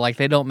popular. Like,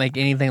 they don't make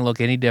anything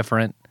look any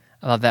different.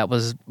 I thought that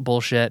was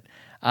bullshit.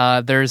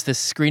 There's this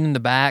screen in the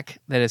back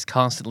that is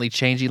constantly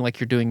changing like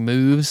you're doing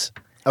moves.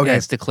 Okay. And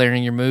it's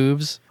declaring your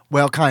moves.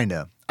 Well, kind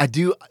of.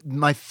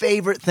 My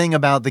favorite thing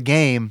about the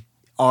game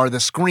are the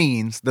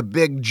screens, the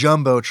big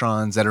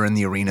jumbotrons that are in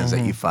the arenas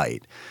that you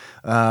fight.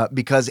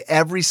 Because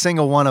every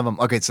single one of them,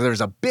 okay, so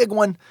there's a big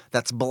one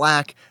that's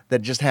black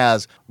that just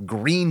has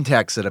green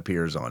text that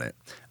appears on it.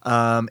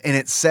 And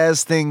it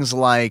says things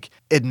like,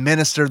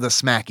 administer the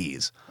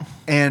smackies.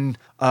 And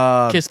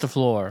kiss the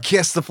floor.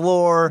 Kiss the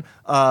floor,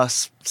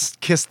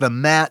 kiss the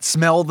mat,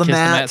 smell the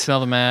mat.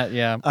 Smell the mat,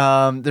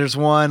 yeah. There's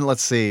one,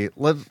 let's see.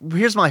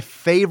 Here's my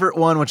favorite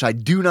one, which I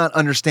do not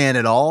understand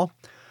at all.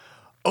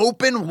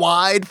 Open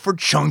wide for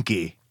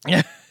Chunky.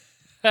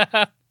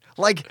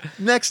 Like,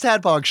 next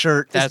Tadpog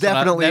shirt is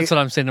definitely... That's what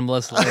I'm sending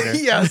Melissa later.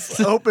 Yes,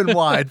 open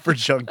wide for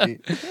Chunky.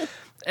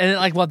 And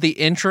like what the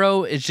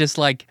intro is just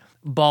like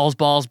balls,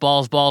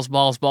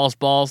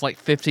 like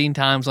 15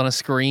 times on a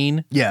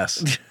screen.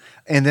 Yes.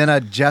 And then a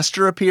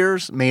gesture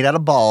appears made out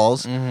of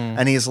balls,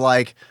 and he's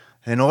like,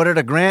 in order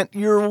to grant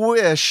your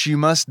wish, you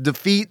must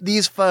defeat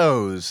these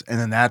foes. And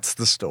then that's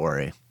the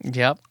story.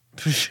 Yep.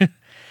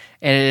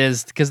 And it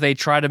is because they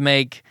try to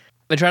make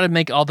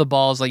all the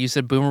balls, like you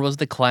said, Boomer was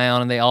the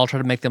clown, and they all try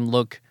to make them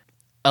look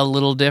a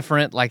little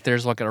different. Like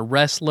there's like a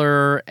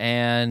wrestler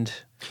and...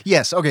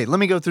 Yes, okay, let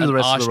me go through the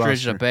rest of the roster. An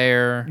ostrich, a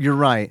bear. You're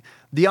right.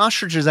 The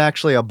ostrich is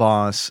actually a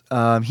boss.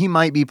 He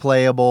might be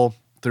playable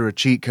through a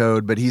cheat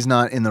code, but he's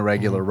not in the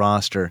regular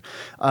roster.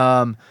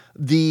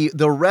 The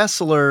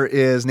wrestler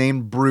is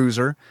named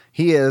Bruiser.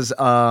 He is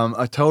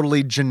a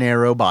totally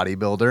Gennaro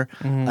bodybuilder.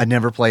 I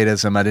never played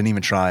as him. I didn't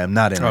even try. I'm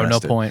not interested. Oh, no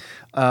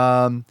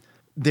point.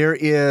 There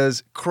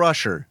is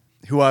Crusher,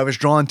 who I was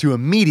drawn to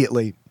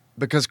immediately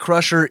because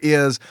Crusher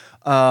is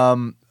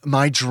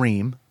my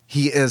dream.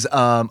 He is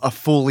a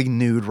fully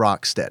nude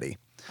Rocksteady.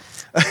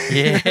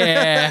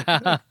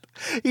 Yeah.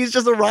 He's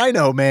just a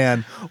rhino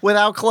man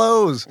without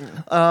clothes.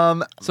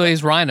 So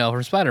he's Rhino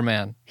from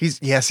Spider-Man.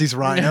 He's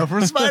Rhino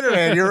from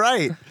Spider-Man. You're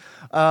right.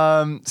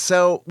 Well,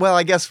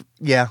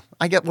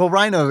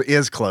 Rhino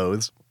is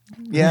clothes.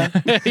 Yeah.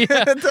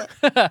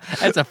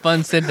 That's a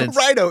fun sentence.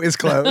 Rhino is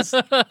clothes.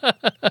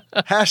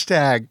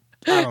 Hashtag,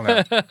 I don't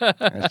know.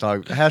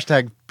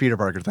 Hashtag Peter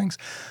Parker things.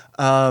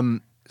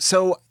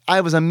 So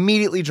I was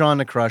immediately drawn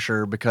to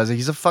Crusher because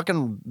he's a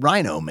fucking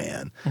rhino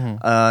man.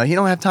 He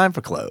don't have time for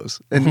clothes.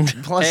 And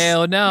plus,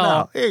 hell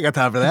no. He ain't got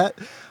time for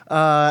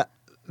that.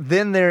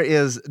 Then there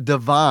is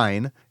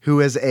Divine, who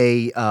is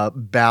a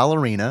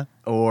ballerina,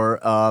 or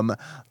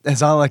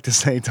as I like to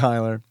say,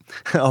 Tyler,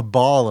 a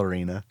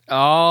ballerina.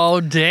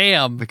 Oh,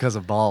 damn. Because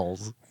of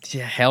balls.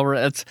 Yeah, hell,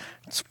 that's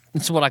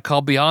what I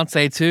call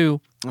Beyonce, too.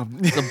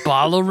 The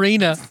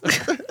ballerina.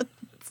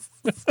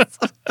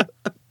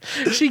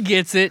 She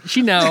gets it.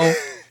 She know.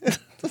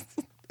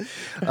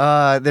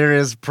 There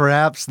is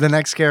perhaps the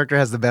next character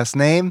has the best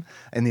name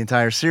in the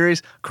entire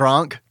series,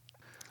 Kronk.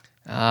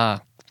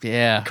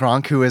 Yeah.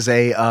 Kronk, who is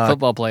a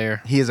football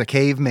player. He is a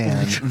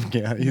caveman.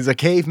 Yeah, he's a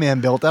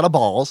caveman built out of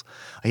balls.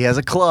 He has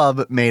a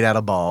club made out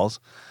of balls.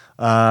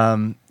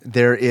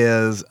 There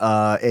is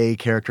a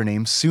character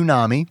named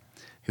Tsunami,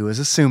 who is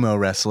a sumo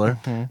wrestler.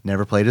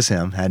 Never played as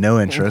him. Had no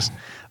interest.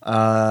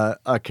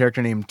 A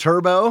character named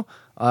Turbo,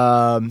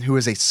 who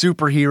is a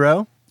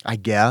superhero, I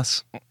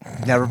guess.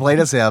 Never played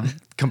as him.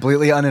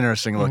 Completely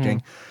uninteresting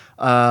looking.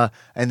 And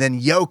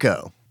then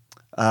Yoko.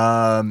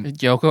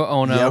 Yoko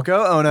Ono.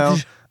 Yoko Ono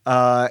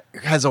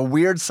has a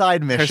weird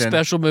side mission. Her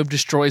special move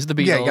destroys the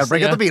Beatles. Yeah, you gotta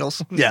break up the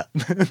Beatles. Yeah.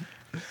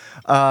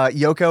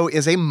 Yoko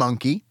is a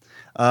monkey.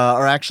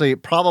 Or actually,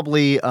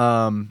 probably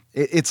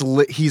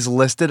he's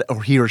listed,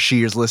 or he or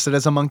she is listed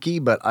as a monkey,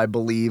 but I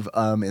believe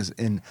is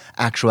in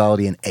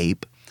actuality an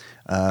ape.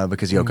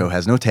 Because Yoko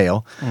has no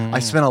tail. I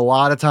spent a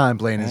lot of time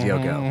playing as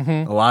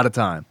Yoko. A lot of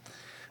time.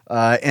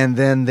 And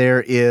then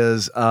there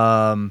is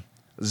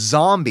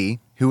Zombie,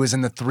 who is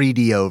in the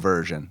 3DO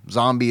version.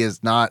 Zombie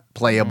is not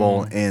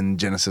playable in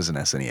Genesis and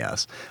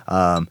SNES,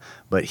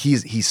 but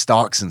he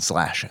stalks and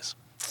slashes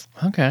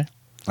Okay.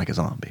 like a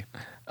zombie.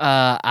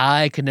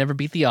 I could never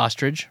beat the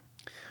ostrich.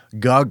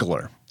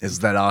 Guggler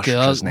is that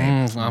ostrich's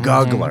name.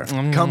 Guggler.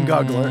 Come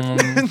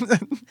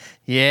Guggler.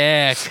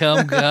 Yeah,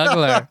 come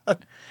Guggler.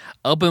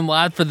 Open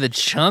wide for the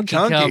chunky.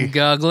 Come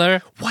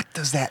Guggler. What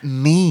does that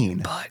mean?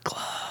 Butt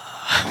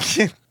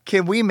glove.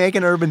 Can we make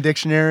an Urban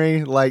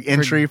Dictionary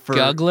entry for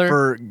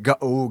Guggler?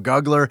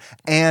 Guggler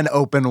and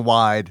open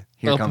wide?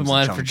 Here Open comes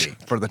wide the chunky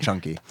for the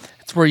chunky.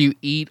 It's where you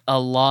eat a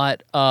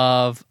lot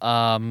of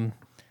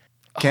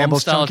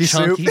Campbell's home-style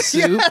chunky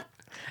soup. soup.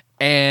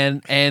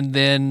 And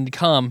then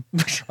come.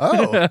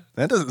 Oh,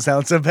 that doesn't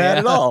sound so bad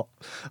at all.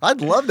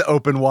 I'd love to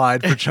open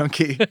wide for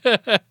chunky.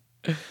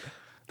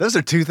 Those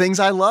are two things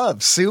I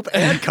love: soup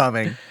and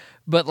coming.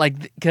 But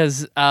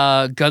because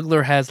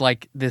Guggler has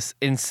this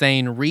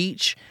insane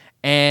reach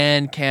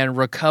and can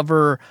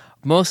recover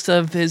most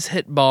of his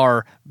hit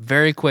bar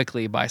very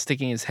quickly by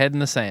sticking his head in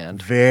the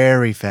sand.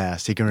 Very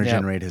fast. He can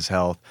regenerate his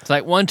health. It's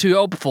like 1, 2,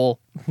 oh,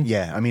 full.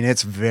 Yeah, I mean,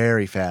 it's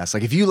very fast.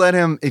 If you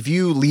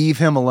leave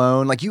him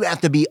alone, you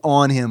have to be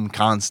on him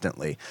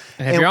constantly.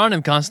 And if you're on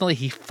him constantly,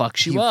 he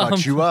fucks you up. He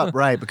fucks you up,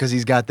 right, because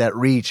he's got that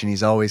reach and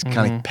he's always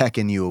kind of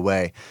pecking you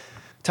away.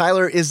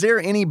 Tyler, is there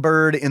any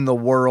bird in the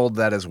world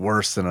that is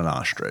worse than an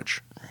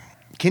ostrich?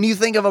 Can you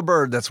think of a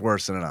bird that's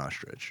worse than an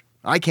ostrich?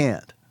 I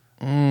can't.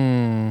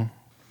 I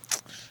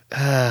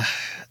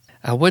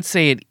would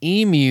say an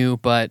emu,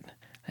 but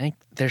I think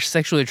they're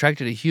sexually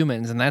attracted to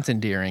humans, and that's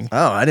endearing.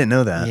 Oh, I didn't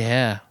know that.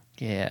 Yeah.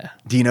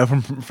 Do you know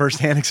from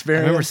firsthand I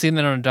experience? remember seeing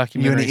that on a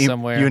documentary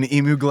somewhere. You an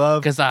emu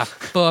glove? Because I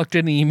fucked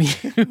an emu.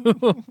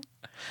 And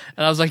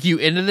I was like, you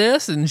into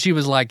this? And she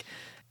was like,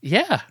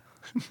 yeah.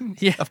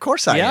 Yeah. Of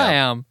course I am. Yeah, I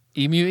am.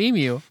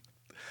 Emu.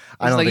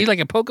 I was like, you like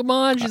a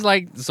Pokemon? She's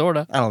like,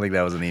 sorta. I don't think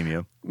that was an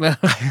emu.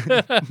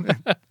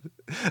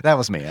 That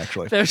was me,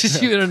 actually. That was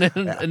just you in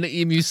an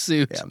emu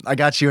suit. Yeah, I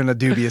got you in a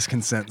dubious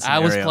consent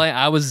scenario.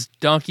 I was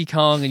Donkey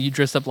Kong, and you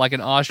dressed up like an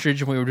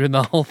ostrich, and we were doing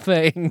the whole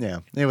thing.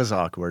 Yeah, it was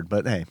awkward,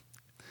 but hey.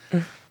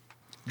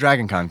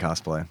 Dragon Con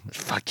cosplay.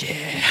 Fuck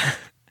yeah.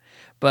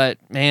 But,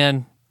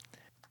 man,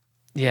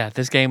 yeah,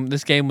 this game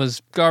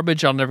was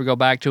garbage. I'll never go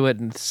back to it,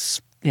 and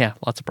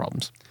lots of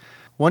problems.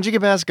 Once you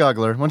get past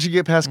Guggler, once you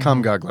get past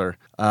Cum Guggler,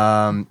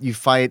 you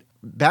fight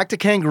back to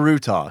kangaroo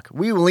talk.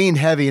 We leaned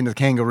heavy into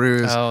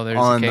kangaroos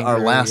on our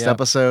last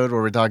episode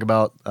where we talk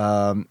about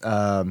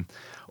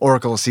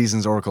Oracle of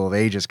Seasons, Oracle of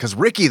Ages, because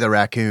Ricky the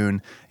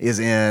raccoon is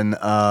in...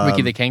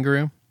 Ricky the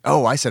kangaroo?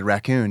 Oh, I said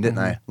raccoon, didn't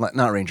I?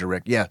 Not Ranger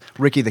Rick. Yeah,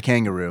 Ricky the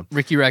kangaroo.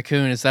 Ricky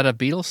Raccoon, is that a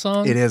Beatles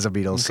song? It is a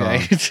Beatles song.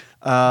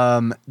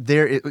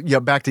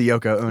 Back to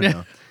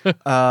Yoko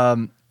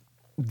Ono.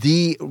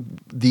 The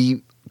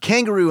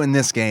kangaroo in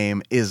this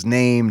game is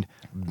named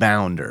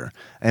Bounder,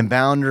 and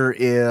Bounder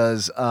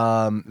is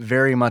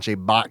very much a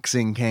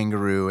boxing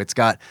kangaroo. It's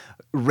got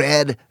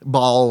red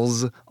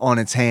balls on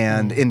its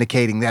hand,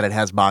 indicating that it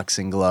has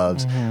boxing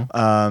gloves.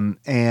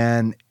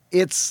 And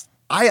it's,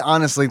 I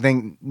honestly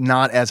think,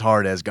 not as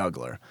hard as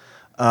Guggler.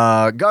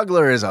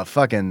 Guggler is a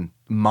fucking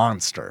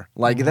monster.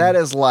 That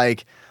is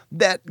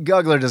that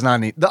Guggler does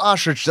not need, the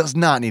ostrich does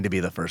not need to be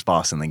the first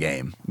boss in the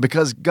game,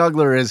 because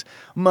Guggler is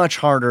much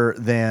harder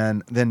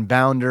than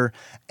Bounder,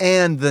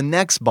 and the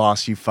next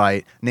boss you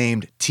fight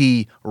named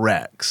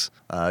T-Rex,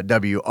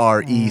 W-R-E-C-K-S,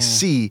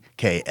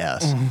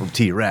 from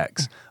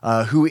T-Rex,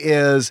 who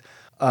is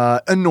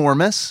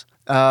enormous.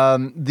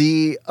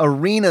 The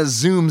arena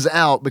zooms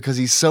out because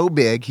he's so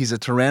big. He's a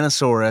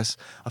Tyrannosaurus,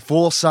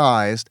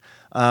 full-sized,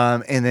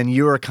 and then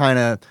you're kind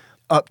of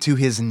up to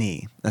his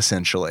knee,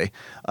 essentially.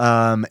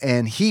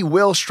 And he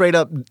will straight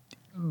up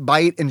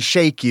bite and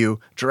shake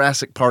you,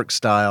 Jurassic Park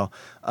style.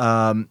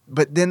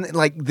 But then,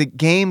 the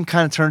game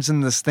kind of turns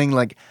into this thing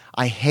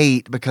I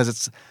hate,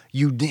 because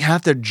you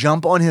have to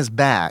jump on his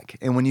back,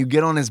 and when you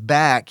get on his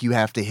back, you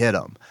have to hit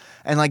him.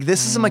 And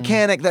this is a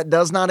mechanic that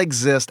does not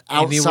exist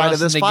outside of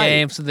this fight.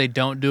 Game, so they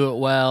don't do it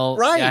well.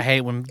 Right. Yeah, I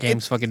hate when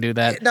games fucking do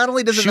that. Not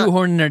only does it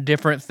shoehorn in a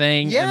different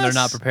thing, and they're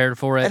not prepared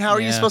for it. And how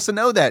are you supposed to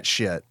know that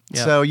shit?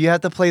 Yep. So you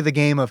have to play the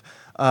game of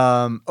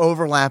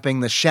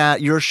overlapping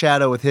your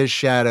shadow with his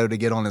shadow to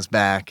get on his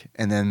back,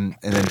 and then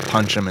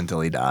punch him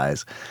until he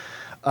dies.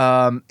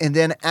 And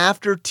then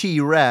after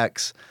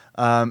T-Rex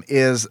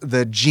is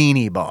the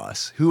genie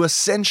boss, who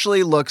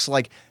essentially looks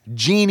like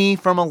Genie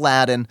from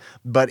Aladdin,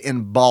 but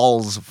in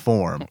Ballz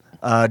form,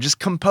 just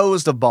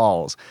composed of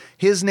balls.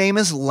 His name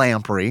is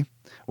Lamprey,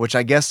 which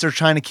I guess they're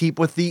trying to keep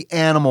with the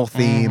animal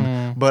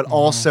theme, but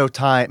also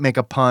make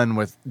a pun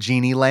with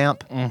Genie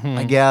Lamp,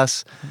 I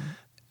guess.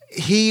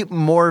 He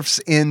morphs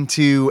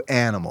into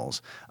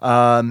animals.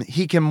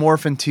 He can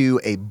morph into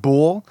a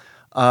bull.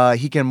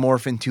 He can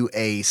morph into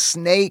a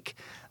snake.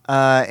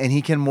 And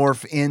he can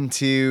morph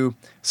into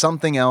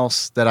something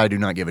else that I do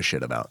not give a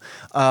shit about.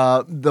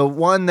 The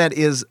one that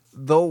is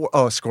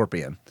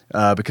Scorpion,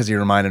 because he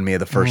reminded me of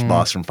the first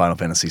boss from Final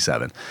Fantasy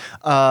VII.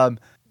 When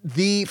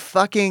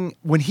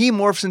he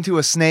morphs into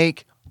a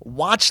snake,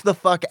 watch the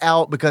fuck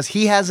out because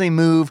he has a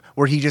move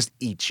where he just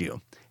eats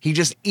you. He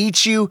just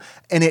eats you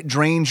and it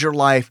drains your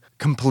life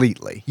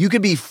completely. You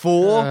could be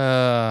full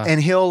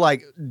and he'll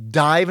like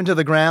dive into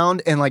the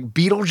ground and like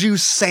Beetlejuice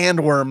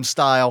sandworm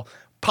style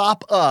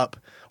pop up,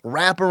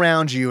 wrap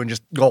around you and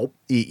just gulp,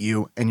 eat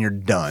you, and you're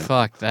done.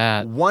 Fuck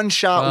that. One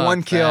shot,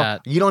 one kill.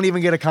 That. You don't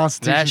even get a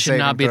constitution That should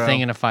not be throw. a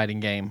thing in a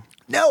fighting game.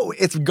 No,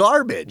 it's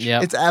garbage.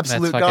 Yep, it's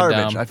absolute that's fucking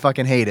garbage. dumb. I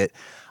fucking hate it.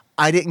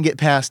 I didn't get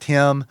past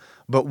him,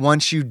 but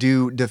once you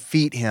do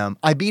defeat him,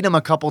 I beat him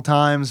a couple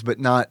times, but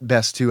not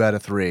best 2 out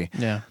of 3.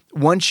 Yeah.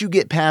 Once you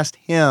get past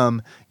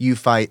him, you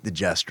fight the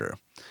Jester.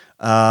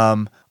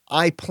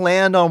 I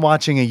planned on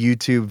watching a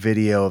YouTube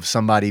video of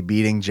somebody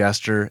beating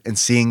Jester and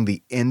seeing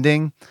the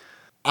ending.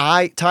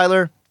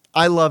 Tyler,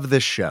 I love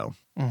this show.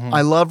 Mm-hmm.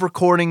 I love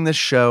recording this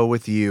show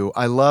with you.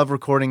 I love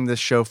recording this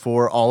show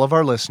for all of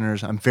our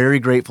listeners. I'm very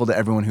grateful to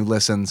everyone who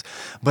listens,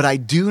 but I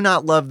do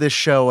not love this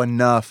show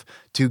enough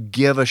to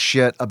give a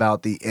shit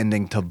about the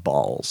ending to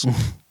Ballz.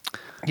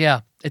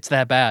 Yeah, it's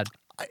that bad.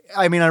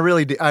 I mean, I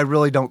really do not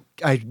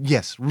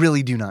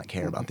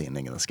care about the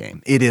ending of this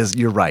game. It is,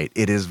 you're right,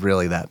 it is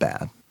really that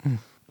bad.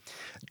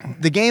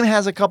 The game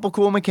has a couple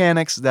cool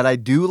mechanics that I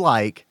do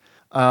like.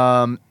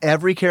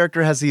 Every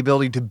character has the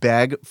ability to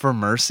beg for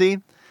mercy.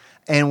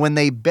 And when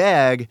they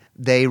beg,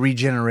 they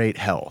regenerate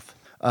health,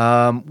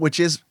 which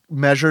is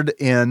measured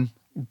in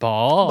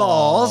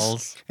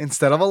balls.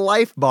 Instead of a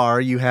life bar,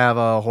 you have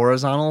a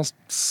horizontal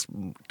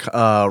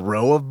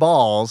row of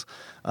balls.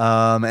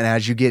 And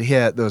as you get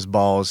hit, those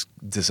balls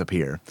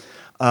disappear.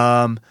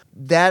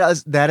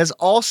 That is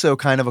also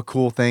kind of a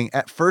cool thing.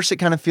 At first, it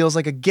kind of feels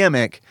like a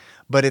gimmick,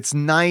 but it's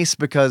nice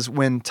because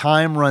when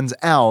time runs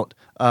out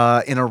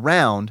in a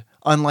round,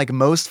 unlike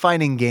most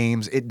fighting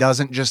games, it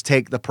doesn't just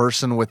take the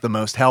person with the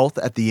most health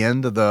at the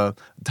end of the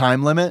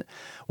time limit.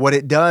 What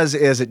it does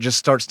is it just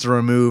starts to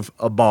remove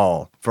a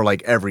ball for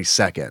like every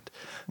second.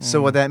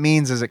 So what that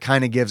means is it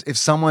kind of gives, if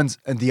someone's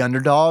the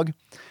underdog,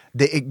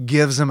 it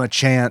gives them a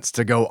chance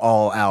to go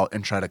all out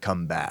and try to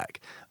come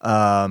back,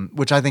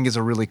 which I think is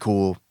a really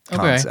cool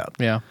concept.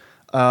 Okay.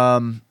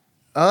 Yeah.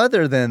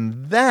 Other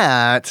than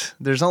that,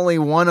 there's only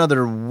one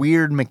other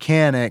weird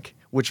mechanic,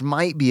 which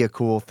might be a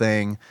cool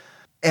thing.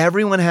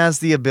 Everyone has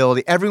the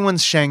ability,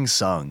 everyone's Shang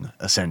Tsung,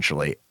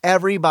 essentially.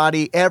 Every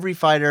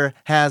fighter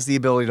has the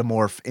ability to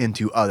morph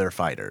into other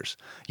fighters.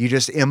 You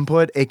just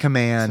input a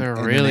command. They're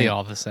really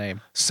all the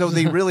same. So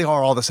they really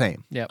are all the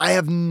same. Yep. I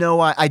have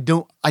I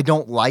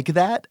don't like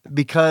that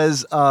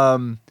because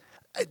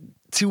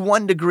to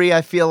one degree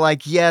I feel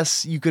like,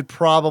 yes, you could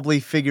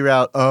probably figure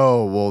out,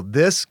 oh, well,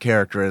 this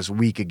character is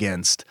weak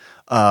against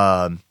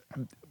Boomer.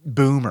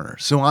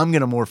 So I'm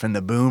going to morph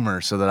into Boomer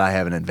so that I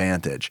have an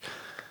advantage.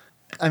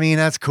 I mean,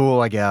 that's cool,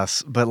 I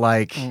guess, but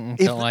like,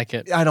 don't like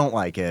it. I don't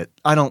like it.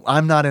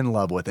 I'm not in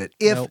love with it.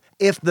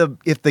 If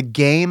the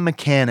game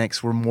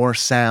mechanics were more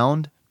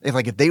sound, if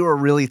they were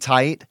really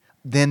tight,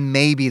 then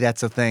maybe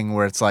that's a thing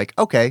where it's like,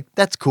 okay,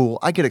 that's cool.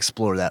 I could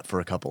explore that for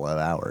a couple of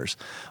hours.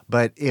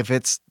 But if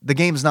the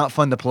game's not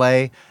fun to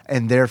play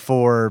and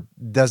therefore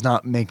does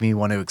not make me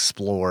want to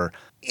explore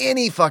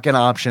any fucking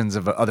options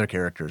of other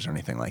characters or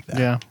anything like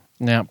that.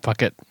 Yeah,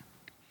 fuck it.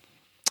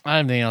 I don't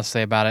have anything else to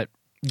say about it.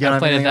 I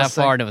played it that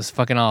far and it was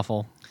fucking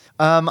awful.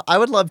 I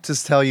would love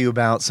to tell you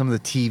about some of the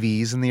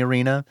TVs in the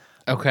arena.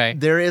 Okay.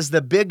 There is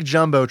the big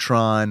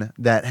Jumbotron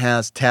that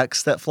has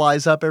text that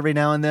flies up every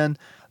now and then.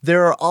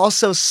 There are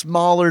also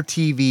smaller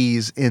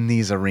TVs in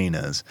these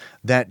arenas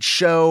that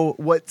show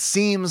what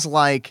seems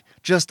like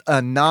just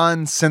a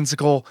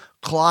nonsensical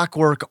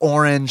Clockwork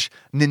Orange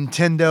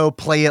Nintendo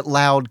Play It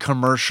Loud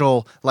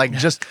commercial, like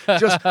just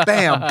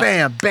bam,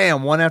 bam,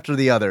 bam, one after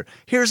the other.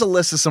 Here's a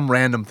list of some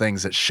random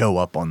things that show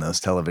up on those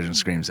television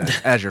screens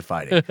as you're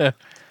fighting.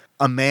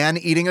 A man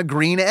eating a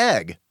green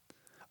egg.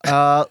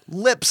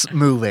 Lips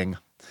moving.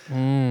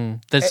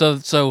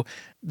 So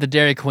the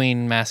Dairy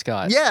Queen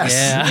mascot.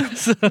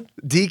 Yes. Yeah.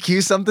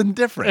 DQ something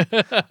different.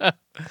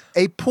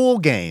 A pool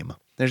game.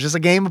 There's just a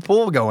game of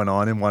pool going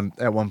on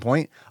at one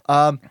point.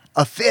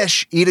 A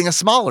fish eating a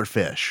smaller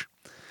fish.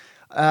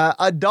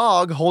 A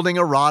dog holding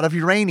a rod of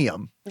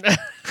uranium.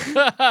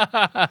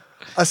 A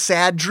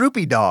sad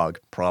droopy dog.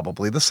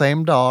 Probably the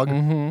same dog.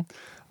 Mm-hmm.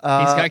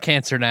 He's got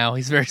cancer now.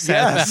 He's very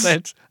sad about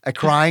it. A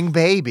crying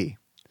baby.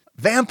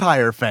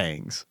 Vampire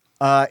fangs.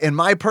 And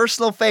my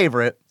personal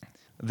favorite,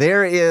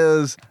 there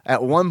is,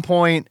 at one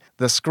point,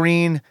 the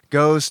screen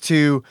goes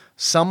to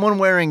someone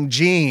wearing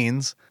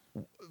jeans,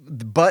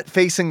 butt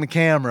facing the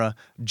camera.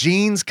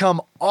 Jeans come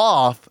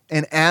off,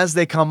 and as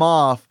they come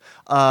off,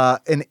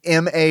 an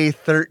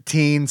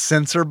MA13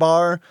 sensor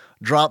bar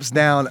drops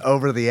down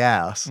over the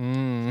ass.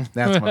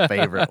 That's my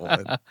favorite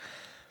one.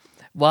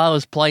 While I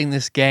was playing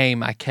this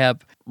game, I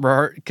kept,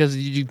 because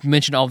you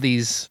mentioned all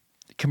these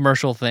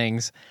commercial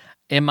things,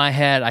 in my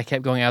head, I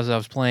kept going as I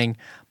was playing,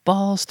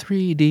 Ballz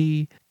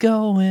 3D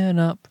going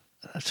up.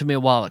 It took me a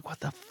while, like, what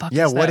the fuck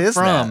is what that is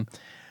from? that?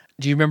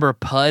 Do you remember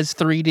Puzz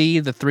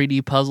 3D, the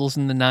 3D puzzles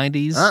in the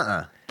 90s?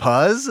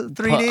 Puzz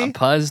 3D?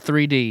 Puzz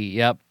 3D,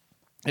 yep.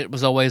 It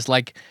was always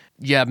like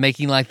Yeah,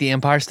 making like the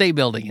Empire State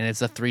Building, and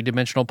it's a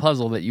 3-dimensional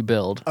puzzle that you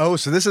build. Oh,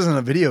 so this isn't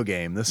a video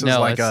game. This is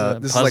No, like it's a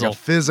this is like a puzzle.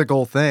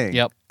 physical thing.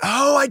 Yep.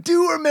 Oh, I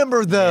do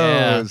remember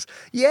those.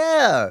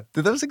 Yeah.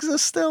 Do those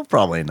exist still?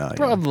 Probably not.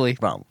 Probably.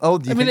 Oh,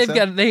 do you think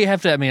so? They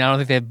have to. I mean, I don't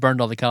think they've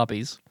burned all the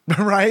copies.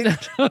 Right?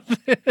 Go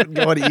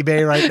on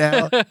eBay right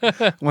now.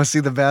 Want to see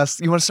the best?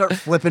 You want to start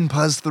flipping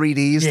Puzz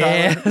 3Ds?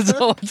 Yeah, Tyler?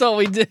 that's all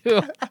we do.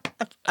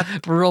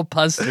 We're real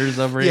puzzsters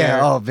over Yeah. here.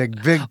 Oh, big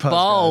Puzz.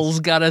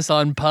 Ballz got us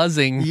on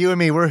puzzing. You and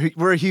me,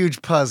 we're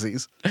huge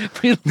puzzies.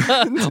 we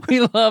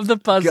love the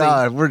puzzing.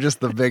 God, we're just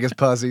the biggest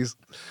puzzies.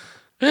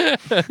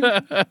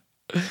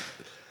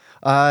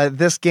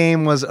 This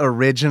game was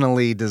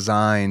originally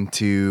designed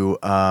to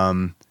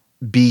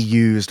be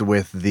used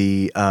with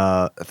the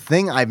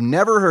thing I've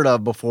never heard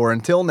of before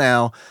until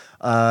now,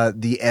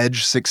 the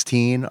Edge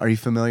 16. Are you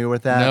familiar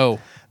with that? No,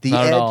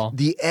 not at all.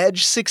 The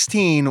Edge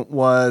 16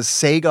 was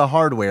Sega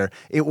hardware.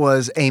 It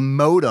was a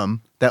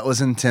modem that was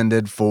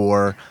intended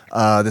for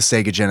the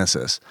Sega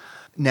Genesis.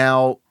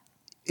 Now,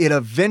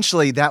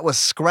 that was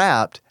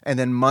scrapped, and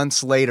then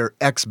months later,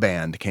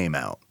 X-Band came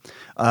out.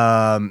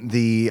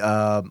 The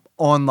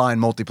online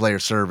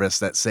multiplayer service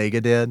that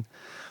Sega did.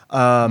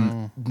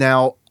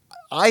 Now,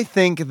 I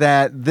think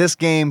that this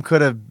game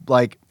could have,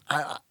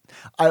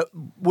 I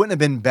wouldn't have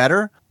been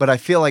better, but I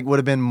feel like would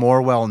have been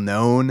more well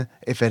known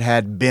if it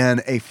had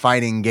been a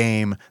fighting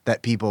game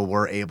that people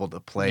were able to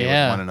play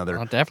with one another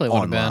definitely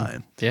would online. have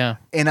been. Yeah.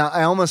 And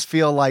I almost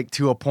feel like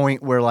to a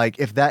point where, like,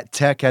 if that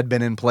tech had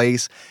been in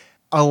place,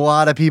 a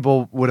lot of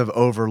people would have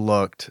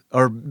overlooked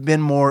or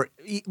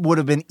would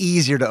have been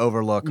easier to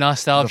overlook.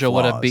 Nostalgia the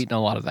would have flaws. beaten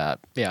a lot of that.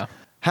 Yeah.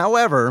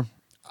 However,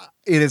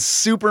 it is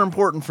super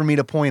important for me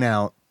to point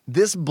out,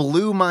 this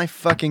blew my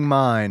fucking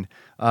mind.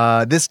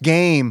 This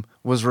game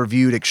was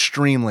reviewed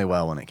extremely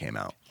well when it came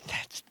out.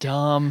 That's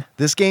dumb.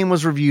 This game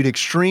was reviewed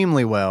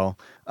extremely well.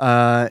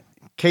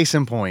 Case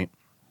in point,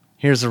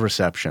 here's the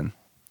reception.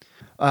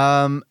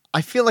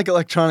 I feel like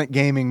Electronic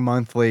Gaming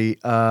Monthly,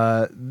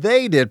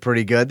 they did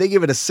pretty good. They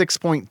give it a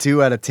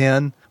 6.2 out of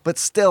 10, but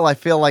still I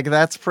feel like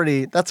that's a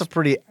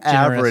pretty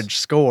average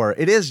score.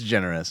 It is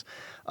generous.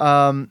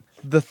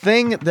 The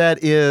thing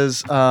that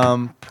is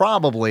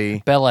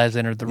probably... Bella has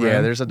entered the room.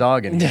 Yeah, there's a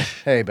dog in here.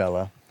 Hey,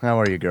 Bella. How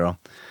are you, girl?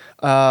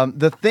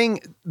 The thing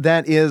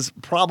that is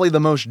probably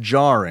the most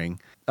jarring,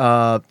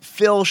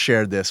 Phil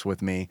shared this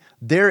with me.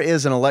 There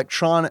is an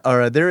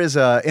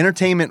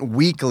Entertainment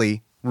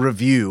Weekly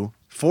review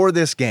for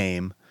this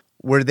game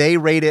where they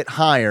rate it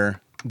higher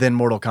than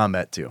Mortal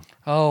Kombat 2.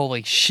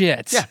 Holy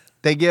shit. Yeah.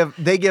 They give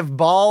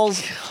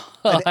Ballz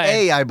an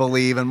A, I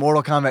believe, and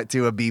Mortal Kombat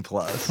 2 a B+.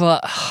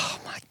 Oh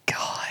my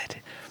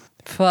God.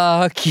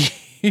 Fuck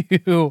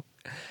you.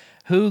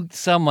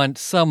 Someone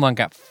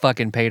got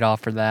fucking paid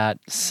off for that.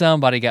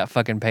 Somebody got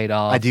fucking paid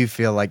off. I do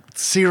feel like,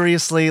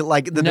 seriously,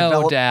 like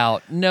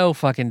no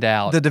fucking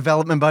doubt. The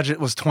development budget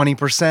was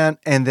 20%,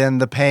 and then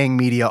the paying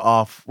media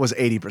off was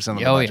 80% of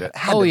the budget.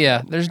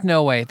 Yeah. There's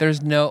no way.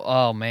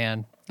 Oh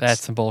man.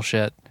 That's some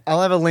bullshit.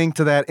 I'll have a link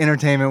to that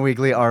Entertainment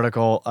Weekly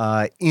article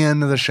in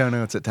the show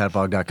notes at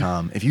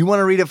tadpog.com if you want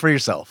to read it for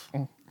yourself.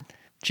 Do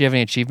you have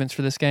any achievements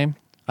for this game?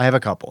 I have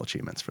a couple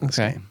achievements for this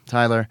game.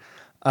 Tyler,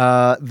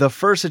 the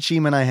first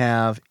achievement I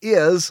have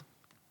is,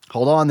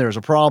 hold on, there's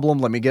a problem.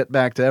 Let me get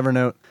back to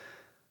Evernote.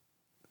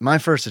 My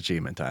first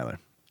achievement, Tyler,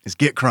 is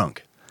Get Crunk.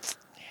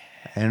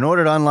 And in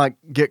order to unlock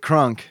Get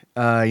Crunk,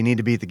 you need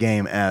to beat the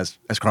game as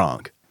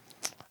Crunk.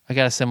 I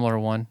got a similar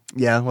one.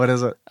 Yeah, what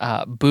is it?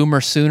 Boomer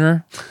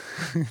Sooner,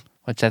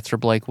 which that's for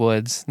Blake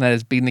Woods. And that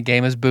is beating the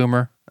game as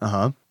Boomer.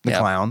 Uh-huh. The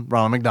clown,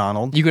 Ronald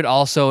McDonald. You could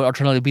also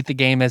alternatively beat the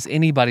game as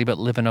anybody but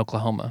live in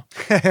Oklahoma.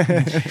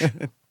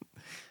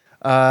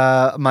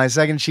 My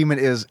second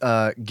achievement is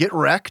Get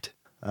Wrecked.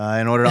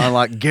 In order to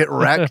unlock Get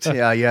Wrecked,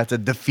 you have to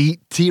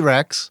defeat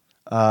T-Rex,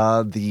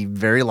 the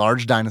very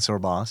large dinosaur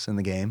boss in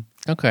the game.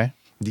 Okay.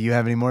 Do you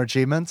have any more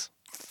achievements?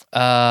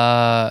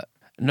 No,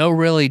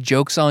 really,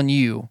 joke's on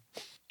you.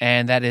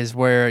 And that is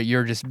where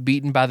you're just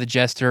beaten by the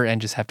jester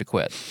and just have to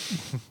quit.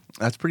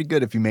 That's pretty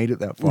good if you made it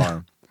that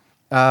far.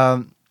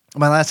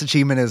 My last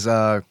achievement is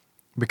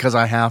because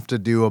I have to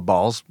do a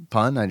balls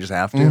pun. I just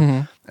have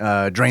to.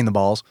 Drain the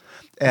balls.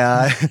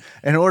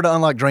 In order to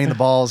unlock Drain the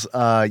Balls,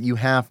 you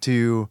have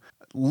to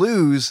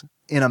lose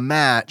in a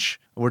match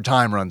where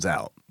time runs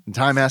out. And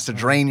time has to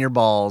drain your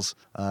balls,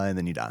 and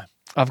then you die.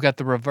 I've got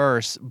the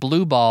reverse,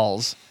 Blue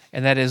Balls,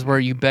 and that is where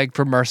you beg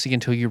for mercy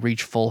until you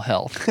reach full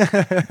health.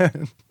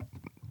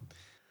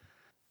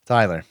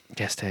 Tyler.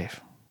 Yes,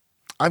 Dave.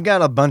 I've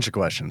got a bunch of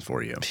questions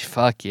for you.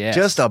 Fuck yes.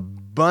 Just a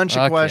bunch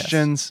of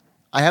questions.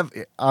 Yes.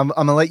 I'm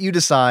going to let you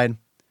decide.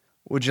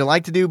 Would you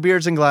like to do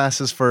beards and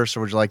glasses first,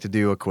 or would you like to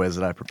do a quiz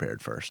that I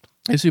prepared first?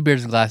 Let's do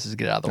beards and glasses to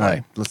get out of the way.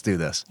 Right, let's do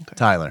this. Okay.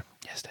 Tyler.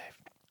 Yes, Dave.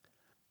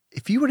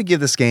 If you were to give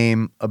this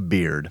game a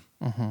beard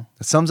that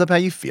sums up how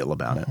you feel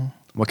about it,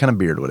 what kind of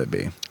beard would it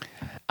be?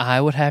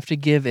 I would have to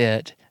give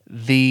it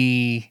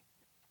the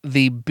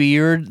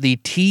beard, the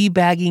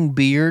teabagging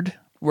beard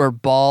where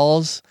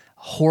Ballz,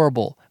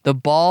 horrible. The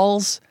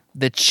Ballz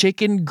the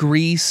chicken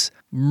grease,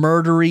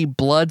 murdery,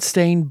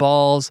 bloodstained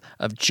balls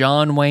of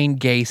John Wayne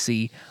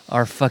Gacy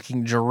are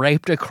fucking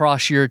draped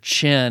across your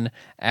chin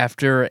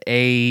after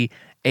a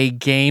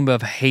game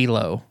of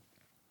Halo.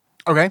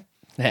 Okay.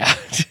 Yeah.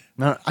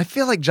 No, I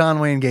feel like John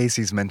Wayne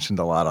Gacy's mentioned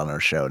a lot on our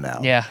show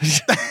now. Yeah.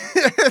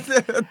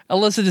 I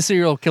listen to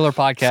serial killer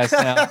podcasts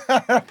now.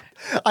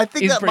 I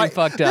think He's that pretty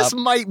fucked up. This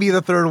might be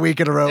the third week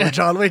in a row where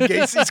John Wayne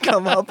Gacy's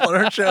come up on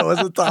our show as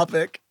a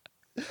topic.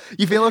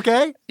 You feel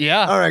okay?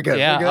 Yeah. All right, good.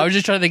 Yeah. We're good? I was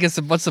just trying to think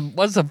of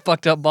what's some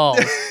fucked up balls.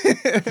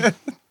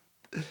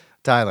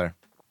 Tyler,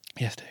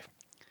 Yes, Dave.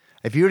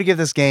 if you were to give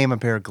this game a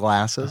pair of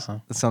glasses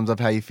that sums up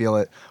how you feel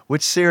it,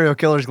 which serial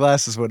killer's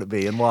glasses would it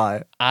be and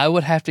why? I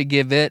would have to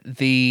give it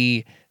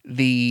the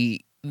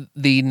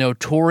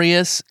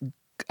notorious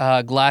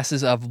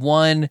glasses of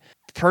one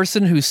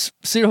person who's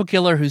serial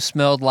killer who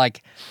smelled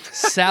like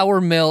sour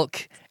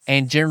milk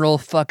and general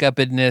fuck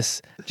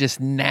upness, just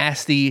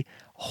nasty,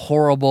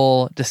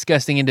 horrible,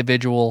 disgusting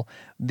individual.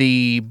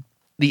 The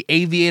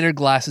aviator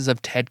glasses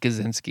of Ted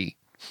Kaczynski.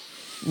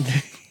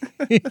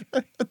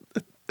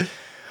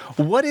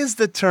 What is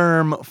the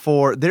term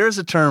for? There's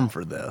a term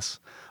for this.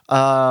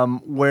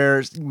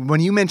 Where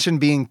when you mentioned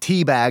being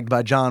teabagged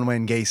by John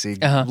Wayne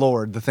Gacy,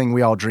 Lord, the thing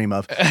we all dream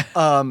of.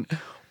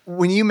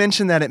 When you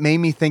mentioned that, it made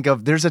me think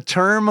of there's a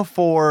term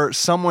for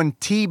someone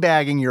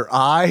teabagging your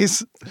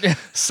eyes,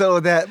 so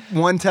that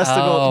one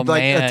testicle,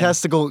 a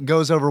testicle,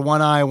 goes over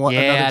one eye. Another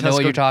I know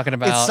what you're talking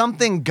about. It's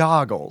something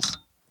goggles.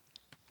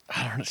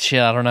 I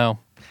don't know.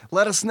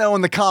 Let us know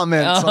in the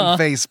comments on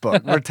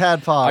Facebook or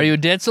Tadpod. Are you a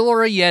dead soul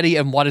or a Yeti,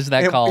 and what is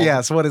that called?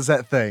 Yes, what is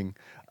that thing?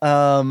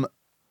 Yeah,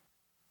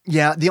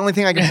 the only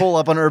thing I can pull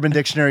up on Urban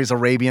Dictionary is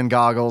Arabian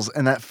goggles,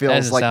 and that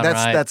feels like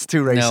that's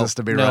too racist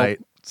to be right.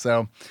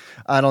 So,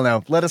 I don't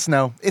know. Let us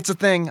know. It's a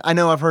thing. I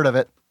know I've heard of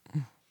it.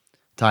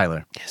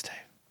 Tyler. Yes, Dave.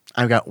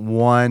 I've got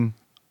one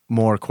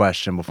more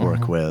question before a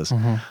quiz.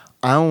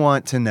 I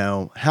want to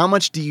know, how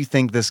much do you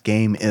think this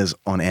game is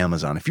on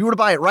Amazon? If you were to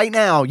buy it right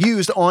now,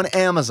 used on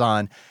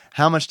Amazon,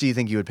 how much do you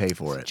think you would pay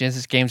for it?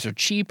 Genesis games are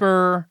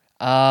cheaper.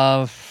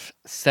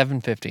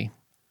 $7.50.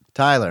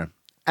 Tyler,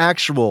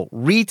 actual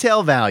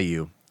retail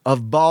value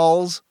of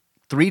Ballz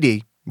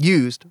 3D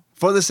used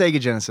for the Sega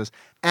Genesis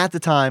at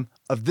the time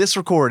of this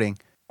recording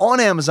on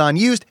Amazon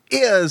used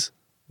is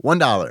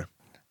 $1.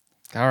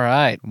 All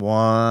right.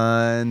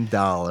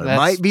 $1.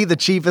 Might be the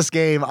cheapest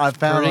game I've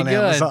found on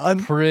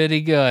Amazon.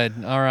 Pretty good.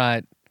 All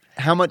right.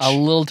 How much? A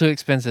little too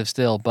expensive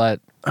still, but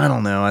I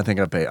don't know. I think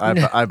I'd buy it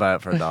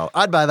for $1.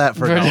 I'd buy that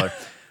for $1.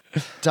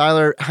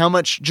 Tyler, how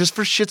much, just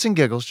for shits and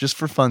giggles, just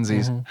for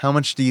funsies, how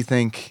much do you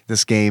think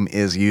this game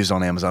is used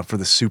on Amazon for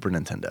the Super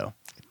Nintendo?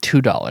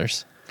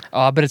 $2. Oh,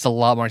 I bet it's a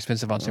lot more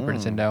expensive on Super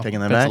Nintendo. Taking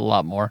that back? It's a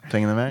lot more.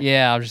 Taking that back?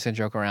 Yeah, I was just gonna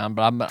joke around,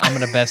 but I'm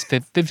gonna best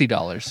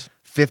 $50.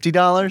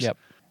 $50? Yep.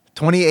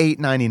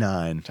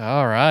 $28.99.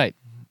 All right.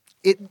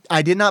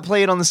 I did not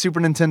play it on the Super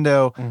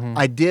Nintendo.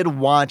 I did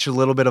watch a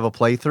little bit of a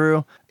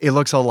playthrough. It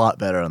looks a lot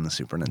better on the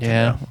Super Nintendo.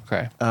 Yeah.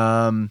 Okay.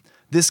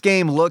 This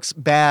game looks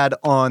bad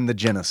on the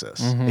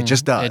Genesis. It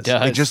just does. It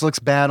does. It just looks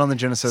bad on the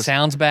Genesis.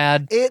 Sounds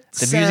bad. The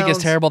music is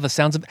terrible.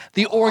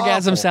 The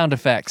orgasm sound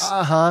effects.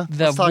 The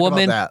The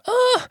woman. about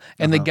that.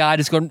 And the guy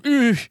just going.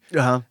 Oi,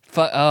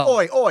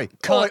 oi, oi.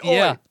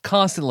 Yeah.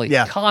 Constantly.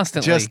 Yeah,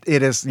 Constantly.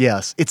 It is,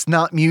 yes. It's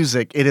not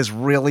music. It is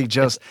really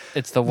just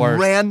It's the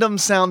worst. random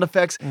sound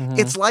effects.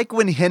 It's like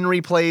when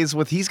Henry plays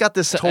with, he's got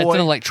this toy. It's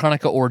an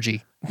electronica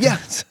orgy. Yeah.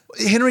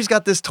 Henry's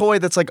got this toy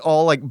that's like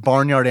all like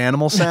barnyard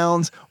animal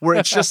sounds, where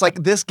it's just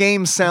like this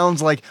game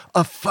sounds like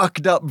a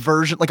fucked up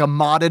version, like a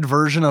modded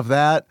version of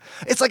that.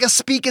 It's like a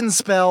speak and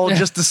spell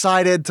just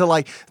decided to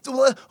like,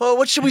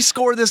 what should we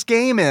score this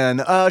game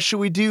in? Should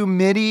we do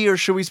MIDI or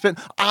should we spin?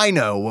 I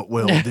know what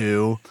we'll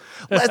do.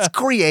 Let's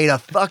create a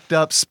fucked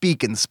up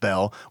speak and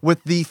spell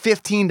with the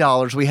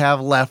 $15 we have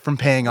left from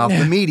paying off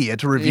the media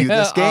to review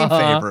this game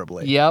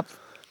favorably. Yep.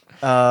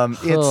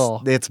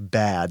 It's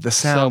bad. The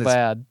sound so is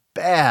bad.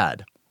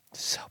 bad.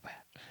 So bad.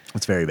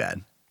 It's very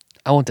bad.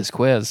 I want this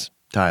quiz.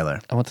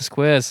 Tyler. I want this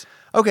quiz.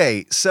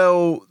 Okay,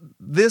 so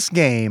this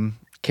game.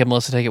 Can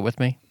Melissa take it with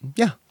me?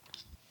 Yeah.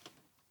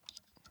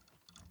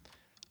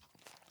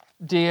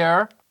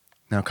 Dear.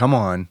 Now, come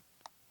on.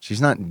 She's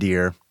not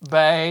dear.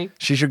 Bay.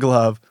 She's your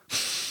glove.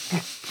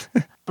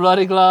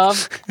 Bloody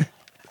glove.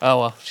 Oh,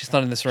 well, she's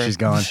not in this room. She's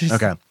gone.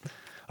 Okay.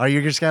 Are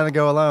you just going to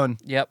go alone?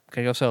 Yep.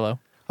 Can I go solo?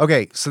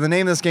 Okay, so the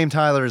name of this game,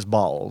 Tyler, is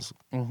Ballz.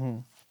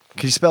 Can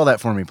you spell that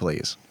for me,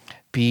 please?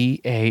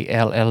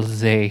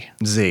 Ballz.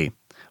 Z.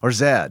 Or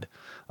Zed.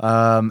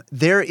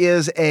 There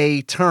is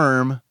a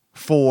term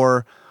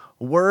for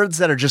words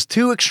that are just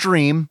too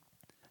extreme.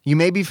 You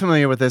may be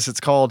familiar with this. It's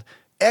called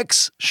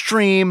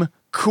Extreme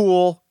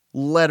Cool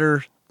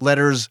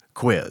Letters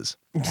Quiz.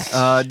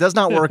 It does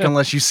not work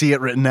unless you see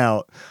it written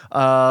out.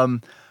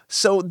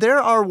 So there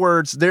are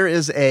words. There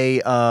is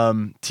a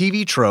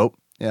TV trope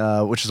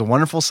which is a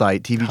wonderful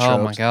site, TV Tropes.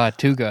 Oh my God,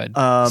 too good.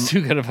 It's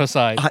too good of a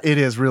site. It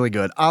is really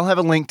good. I'll have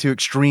a link to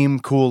Extreme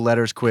Cool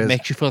Letters Quiz.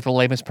 Makes you feel like the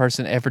lamest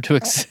person ever to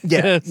exist.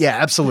 Yeah,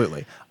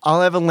 absolutely.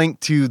 I'll have a link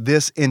to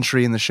this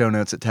entry in the show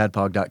notes at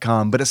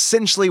tadpog.com. But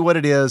essentially what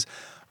it is,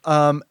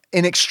 an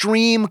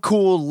extreme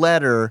cool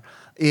letter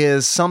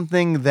is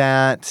something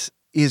that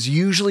is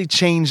usually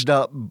changed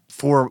up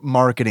for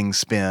marketing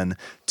spin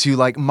to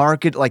like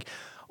market, like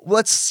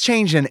let's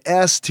change an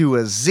S to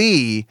a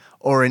Z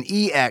or an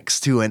EX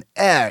to an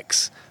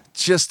X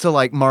just to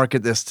like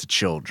market this to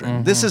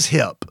children. This is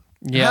hip.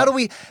 Yeah. How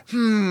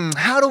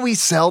do we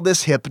sell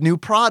this hip new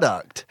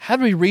product? How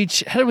do we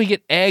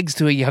get eggs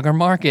to a younger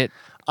market?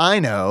 I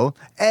know,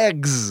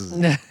 eggs.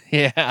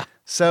 Yeah.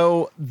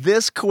 So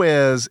this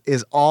quiz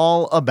is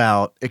all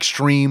about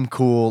extreme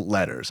cool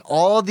letters.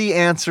 All of the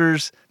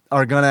answers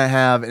are going to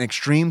have an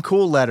extreme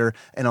cool letter,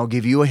 and I'll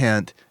give you a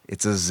hint.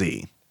 It's a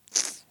Z.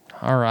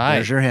 All right.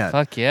 There's your hint.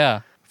 Fuck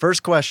yeah.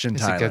 First question,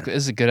 Tyler.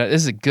 This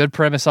is a good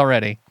premise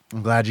already.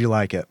 I'm glad you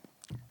like it.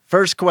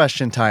 First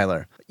question,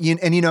 Tyler. You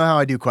know how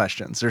I do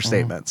questions. They're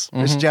statements.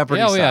 It's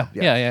Jeopardy style.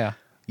 Yeah.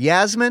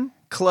 Yasmin,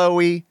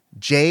 Chloe,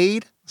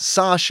 Jade,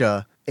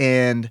 Sasha,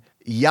 and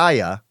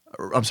Raya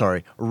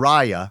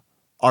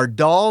are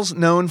dolls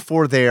known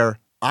for their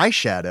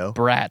eyeshadow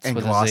Brats and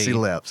with glossy a Z.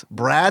 lips.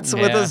 Brats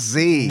with a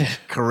Z.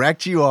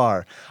 Correct you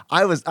are.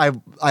 I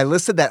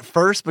listed that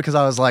first because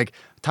I was like,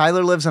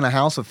 Tyler lives in a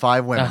house with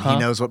 5 women. He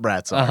knows what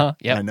brats are.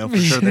 Yep. I know for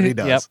sure that he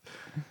does. Yep.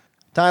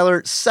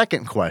 Tyler,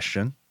 second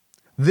question.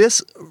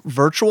 This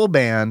virtual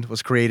band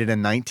was created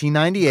in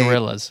 1998.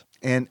 Gorillas.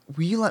 And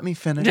will you let me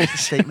finish the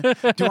statement?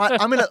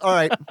 All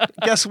right,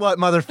 guess what,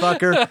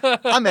 motherfucker?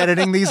 I'm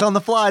editing these on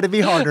the fly to be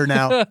harder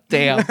now.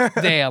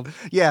 Damn.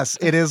 Yes,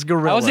 it is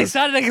Gorillas. I was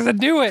excited because I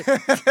knew it.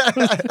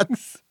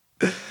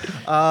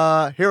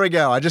 Here we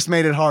go. I just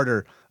made it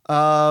harder.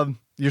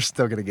 You're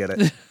still going to get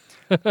it.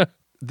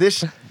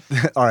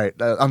 All right,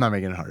 I'm not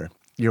making it harder.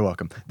 You're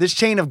welcome. This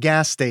chain of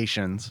gas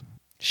stations.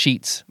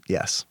 Sheets.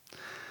 Yes.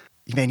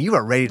 Man, you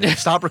are ready to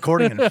stop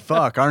recording and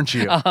fuck, aren't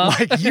you?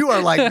 Like, you are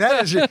like,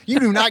 that is you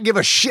do not give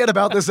a shit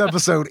about this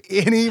episode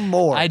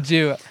anymore. I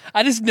do.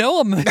 I just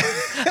know them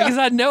because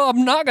I know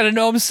I'm not going to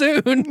know them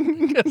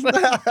soon.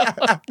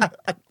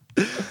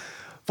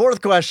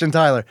 Fourth question,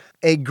 Tyler.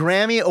 A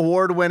Grammy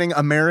award-winning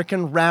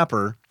American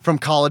rapper from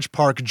College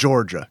Park,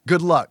 Georgia.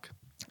 Good luck.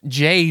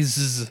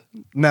 Jays.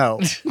 No,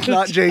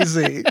 not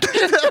Jay-Z.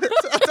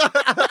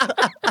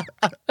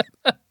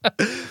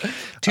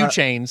 2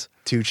 Chains.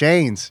 2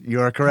 Chainz.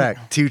 You are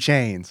correct. 2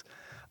 Chainz.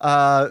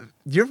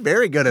 You're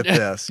very good at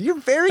this. You're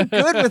very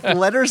good with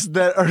letters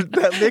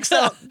that mix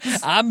out.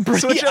 I'm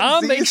switch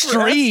up Z's for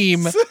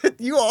extreme. S's.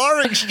 You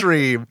are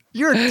extreme.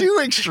 You're too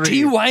extreme.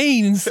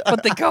 T-Wayne's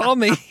what they call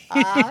me.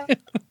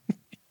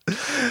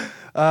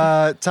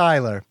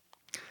 Tyler,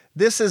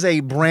 this is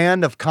a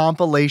brand of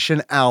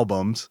compilation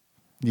albums.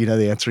 You know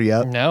the answer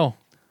yet? No.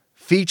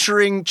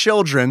 Featuring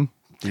children.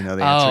 Do you know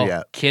the answer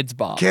yet? Kids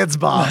Bop. Kids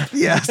Bop,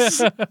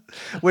 yes.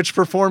 Which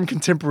perform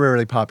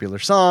contemporarily popular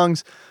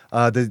songs.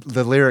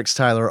 The lyrics,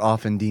 Tyler,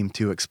 often deemed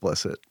too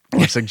explicit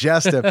or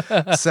suggestive,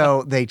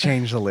 so they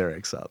change the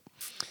lyrics up.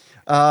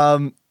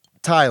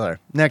 Tyler,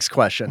 next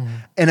question.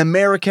 An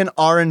American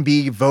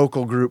R&B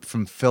vocal group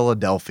from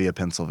Philadelphia,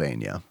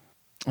 Pennsylvania.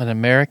 An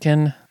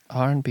American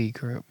R&B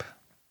group.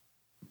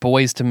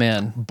 Boys to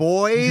Men.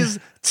 Boys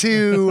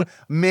to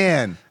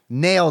Men.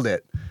 Nailed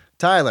it.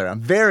 Tyler,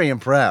 I'm very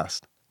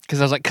impressed. Because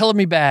I was like, Color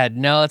Me Bad.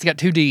 No, it's got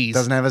 2 Ds.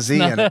 Doesn't have a Z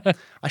in it.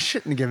 I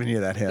shouldn't have given you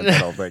that hint, I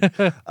don't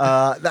think.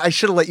 I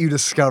should have let you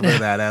discover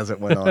that as it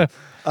went on.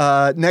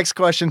 Next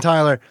question,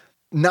 Tyler.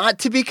 Not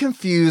to be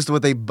confused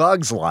with A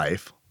Bug's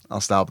Life.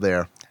 I'll stop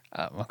there.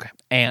 Okay.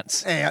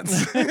 Ants.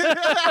 Ants.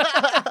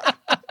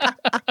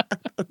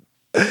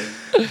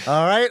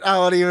 All right. I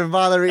won't even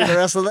bother reading the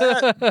rest of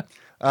that.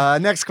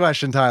 Next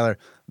question, Tyler.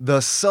 The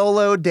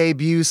solo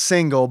debut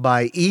single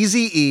by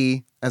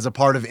Eazy-E as a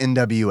part of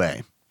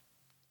NWA.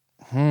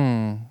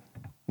 Read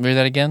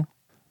that again?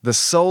 The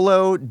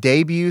solo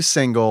debut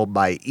single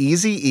by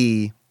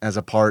Eazy-E as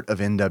a part of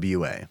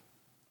NWA.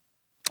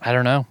 I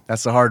don't know.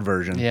 That's the hard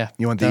version. Yeah.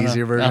 You want the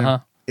easier version? Uh-huh.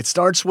 It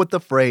starts with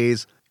the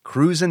phrase,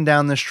 cruising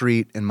down the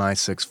street in my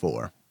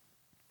 6'4".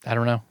 I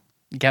don't know.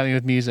 You got me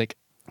with music.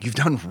 You've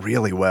done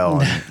really well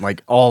on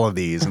like all of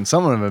these, and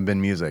some of them have been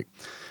music.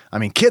 I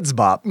mean, Kids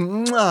Bop,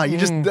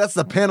 that's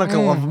the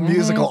pinnacle of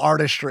musical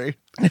artistry.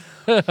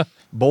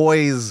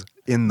 Boys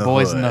in the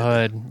Boys Hood. in the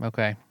Hood.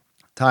 Okay.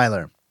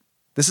 Tyler,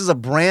 this is a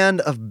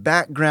brand of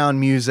background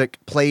music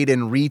played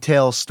in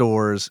retail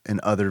stores and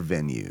other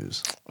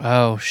venues.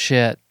 Oh,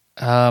 shit.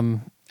 I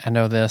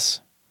know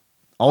this.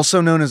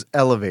 Also known as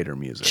elevator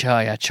music.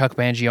 Chuck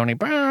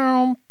Mangione.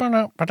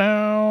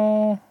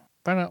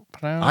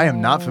 I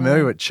am not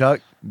familiar with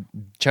Chuck.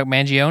 Chuck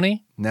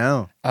Mangione?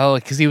 No. Oh,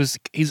 because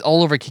he's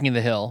all over King of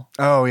the Hill.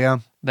 Oh, yeah.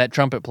 That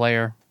trumpet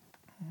player.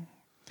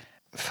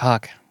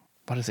 Fuck.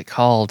 What is it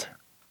called?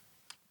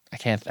 I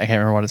can't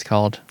remember what it's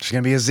called. There's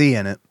going to be a Z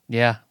in it.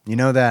 Yeah. You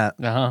know that.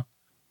 Uh-huh.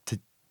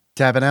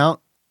 Tapping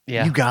out?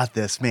 Yeah. You got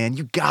this, man.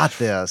 You got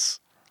this.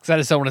 Because I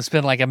just don't want to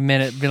spend like a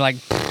minute being like,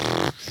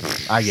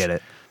 I get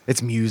it.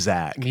 It's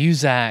Muzak.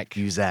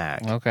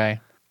 Muzak. Okay.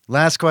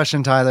 Last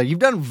question, Tyler. You've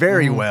done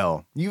very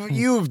well.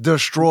 You've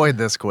destroyed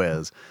this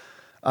quiz.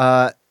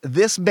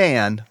 This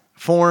band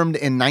formed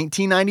in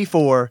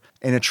 1994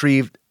 and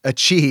achieved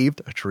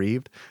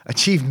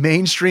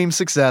mainstream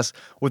success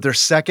with their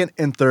second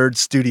and third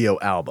studio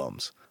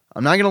albums.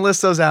 I'm not going to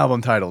list those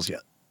album titles yet.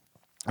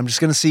 I'm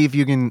just going to see if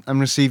you can. I'm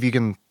going to see if you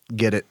can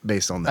get it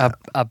based on that.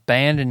 A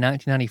band in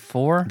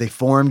 1994. They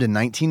formed in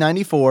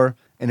 1994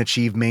 and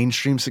achieved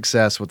mainstream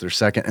success with their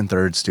second and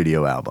third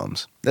studio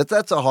albums.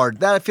 That's a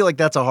hard. I feel like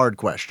that's a hard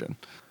question.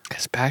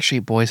 Because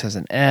Backstreet Boys has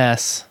an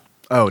S.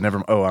 Oh,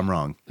 I'm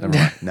wrong. Never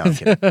mind. No, I'm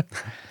kidding.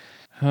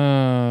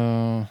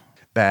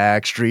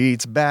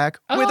 Backstreet's back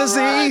with a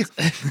Z.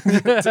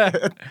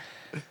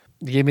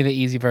 Give me the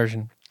easy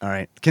version. All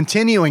right.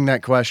 Continuing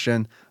that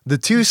question, the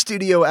two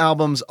studio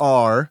albums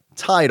are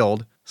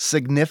titled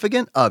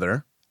Significant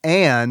Other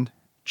and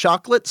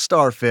Chocolate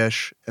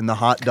Starfish and the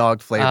Hot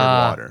Dog Flavored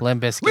Water.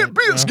 Limp Bizkit. Limp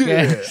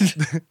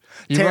Bizkit. Okay.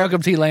 You're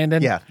welcome, T.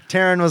 Landon. Yeah.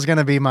 Taryn was going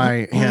to be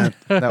my hint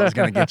that was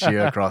going to get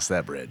you across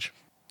that bridge.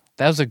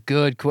 That was a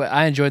good quiz.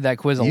 I enjoyed that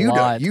quiz a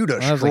lot. You That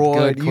was a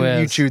destroyed. good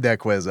quiz. You chewed that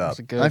quiz up. That was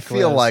a good I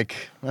feel quiz.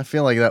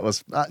 like that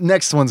was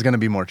next one's going to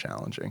be more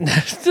challenging.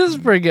 This is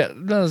pretty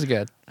good. That was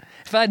good.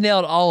 If I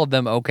nailed all of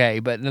them, okay,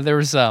 but there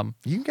was some.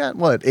 You got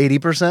what,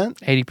 80%?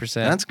 80%.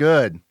 That's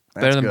good.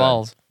 Better than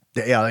Ballz.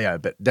 Yeah,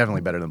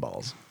 definitely better than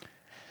Ballz.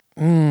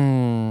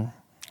 Trying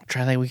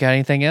to think we got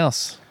anything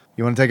else.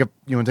 You want to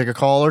take a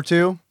call or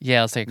two?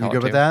 Yeah, let's take a call. You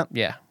good or with two. that?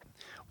 Yeah.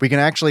 We can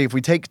actually, if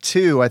we take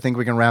two, I think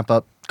we can wrap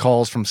up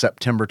calls from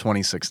September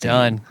 2016.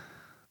 Done.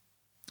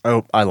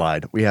 Oh, I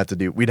lied. We'd have to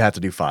do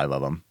 5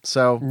 of them.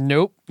 So,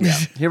 Nope. yeah,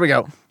 here we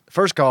go.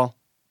 First call.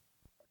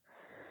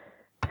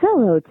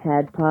 Hello,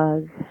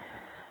 Tadpogs.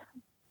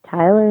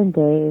 Tyler and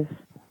Dave.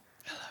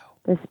 Hello.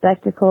 The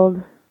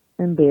spectacled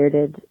and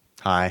bearded.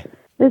 Hi.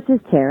 This is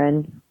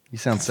Taryn. You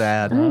sound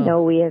sad. I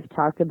know we have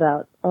talked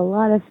about a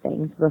lot of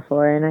things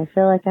before, and I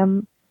feel like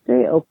I'm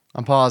very open.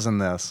 I'm pausing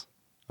this.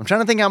 I'm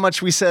trying to think how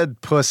much we said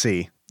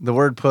pussy, the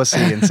word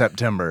pussy in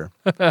September.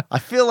 I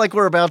feel like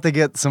we're about to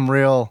get some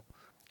real...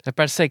 I was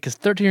about to say, because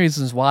 13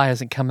 Reasons Why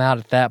hasn't come out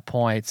at that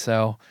point,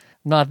 so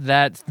I'm not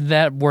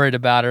that worried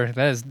about her.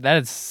 That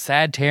is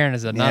sad Taryn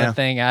is not a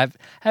thing. I've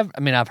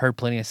heard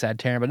plenty of sad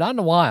Taryn, but not in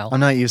a while. I'm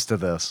not used to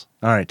this.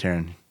 All right,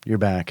 Taryn, you're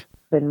back.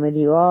 Been with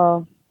you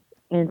all,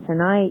 and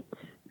tonight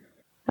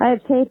I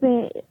have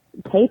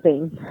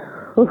taping.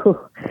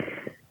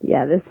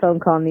 Yeah, this phone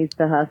call needs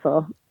to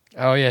hustle.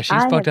 Oh yeah,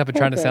 she's fucked up and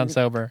trying to sound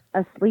sober.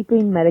 A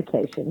sleeping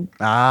medication.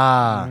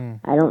 Ah.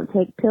 I don't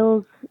take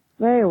pills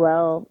very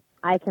well.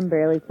 I can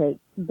barely take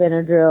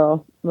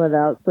Benadryl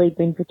without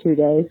sleeping for 2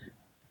 days.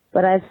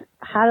 But I've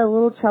had a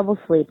little trouble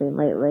sleeping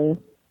lately.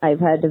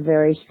 I've had a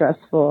very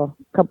stressful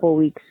couple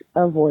weeks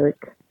of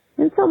work.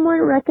 And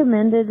someone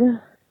recommended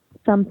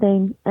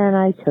something, and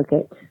I took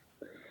it.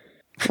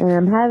 And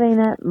I'm having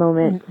that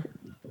moment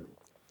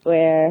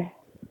where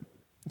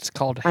It's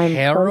called I'm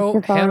close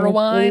to falling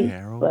heroin.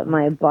 asleep, but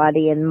my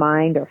body and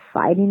mind are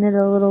fighting it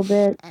a little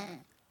bit.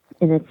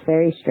 And it's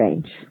very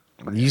strange.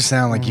 You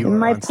sound like you And are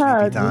my on sleepy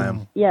pug,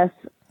 time. yes,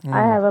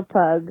 I have a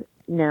pug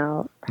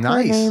now.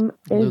 Nice. Her name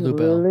is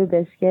Lulu-Bell. Lulu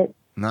Biscuit,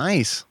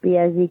 Nice.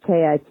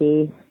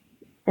 Bizkit.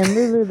 And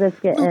Lulu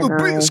Biscuit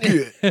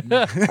and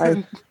I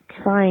are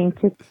trying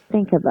to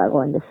think about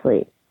going to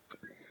sleep.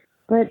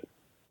 But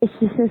it's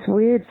just this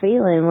weird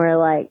feeling where,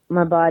 like,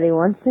 my body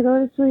wants to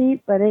go to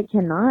sleep, but it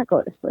cannot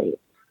go to sleep.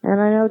 And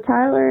I know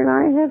Tyler and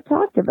I have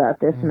talked about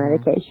this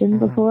medication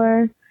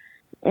before,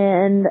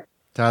 and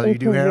Tyler, you it's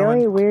do a heroin?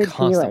 really weird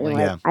Constantly,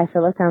 feeling. Like, I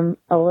feel like I'm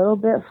a little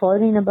bit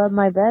floating above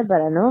my bed,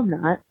 but I know I'm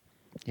not.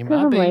 You Because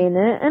might I'm be. laying in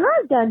it, and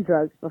I've done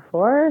drugs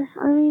before.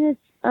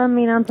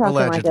 I'm talking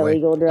Allegedly. like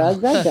illegal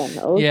drugs. I've done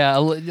those. Yeah,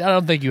 I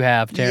don't think you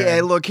have, Taryn.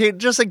 Yeah, look,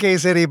 just in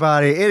case any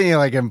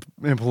like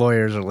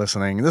employers are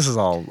listening, this is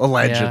all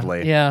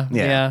allegedly. Yeah.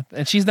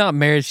 And she's not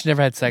married. She's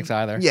never had sex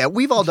either. Yeah,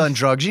 we've all done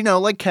drugs,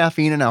 like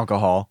caffeine and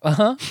alcohol.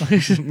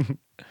 And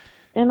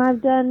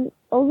I've done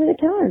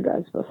over-the-counter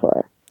drugs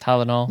before.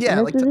 Tylenol. Yeah,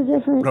 And like this is a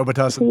different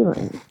Robitussin.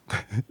 feeling.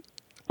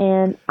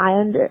 And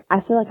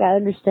I feel like I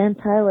understand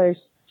Tyler's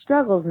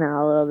struggles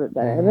now a little bit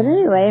better. But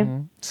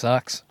anyway,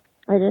 Sucks.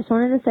 I just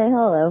wanted to say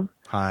hello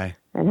Hi.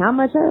 and how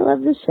much I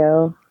love the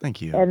show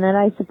Thank you. and that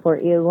I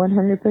support you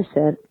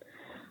 100%.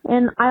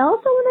 And I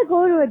also want to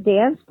go to a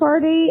dance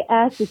party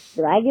at this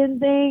dragon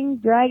thing,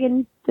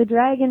 the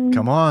Dragon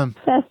Come on.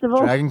 Festival.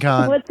 Dragon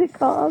Con. What's it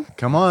called?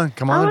 Come on I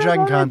to want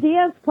Dragon to go Con. to a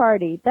dance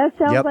party. That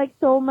sounds Yep. like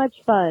so much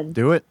fun.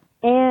 Do it.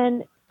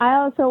 And I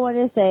also want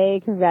to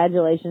say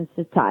congratulations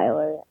to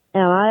Tyler.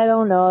 And I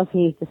don't know if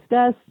he's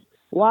discussed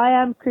why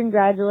I'm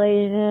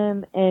congratulating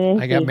him, and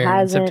if I got he married in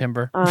hasn't,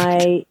 September.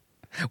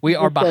 We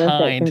are just gonna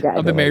say behind.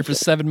 I've been married for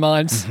 7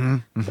 months.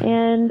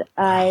 And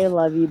I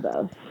love you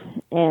both.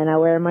 And I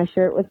wear my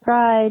shirt with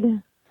pride.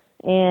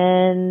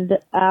 And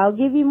I'll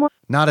give you more.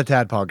 Not a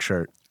Tadpog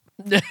shirt.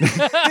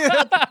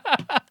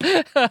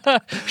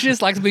 She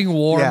just likes being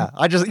warm.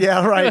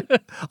 Right.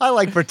 I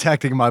like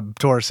protecting my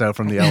torso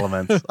from the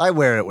elements. I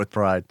wear it with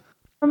pride.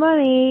 For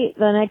money,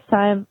 the next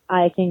time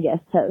I can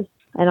guest host.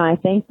 And I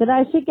think that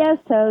I should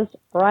guest host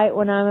right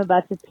when I'm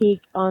about to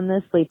peak on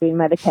the sleeping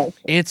medication.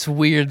 It's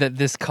weird that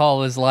this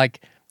call is like,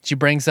 she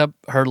brings up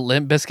her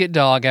Limp Bizkit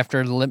dog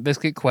after the Limp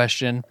Bizkit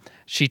question.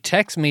 She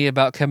texts me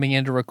about coming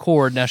in to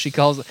record. Now she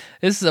calls.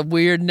 This is a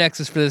weird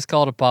nexus for this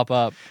call to pop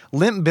up.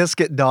 Limp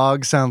Bizkit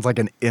dog sounds like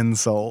an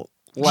insult.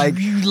 Like,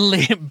 you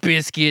Limp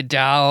Bizkit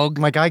dog.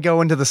 like I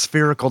go into the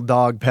spherical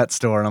dog pet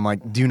store and I'm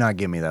like, do not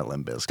give me that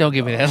Limp Bizkit. Don't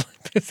give me that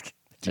Limp Bizkit.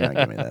 Do not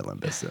give me that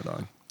Limp Bizkit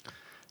dog.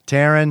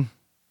 Taryn,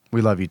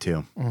 we love you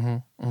too.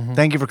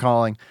 Thank you for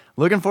calling.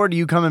 Looking forward to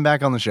you coming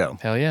back on the show.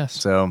 Hell yes.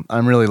 So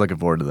I'm really looking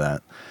forward to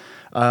that.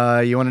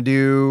 You want to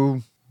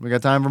do? We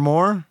got time for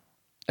more?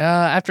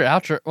 After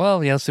outro.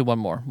 Well, yeah, let's do one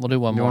more. We'll do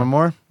one You more. want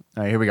more?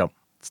 All right, here we go.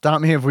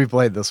 Stop me if we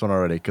played this one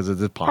already, because it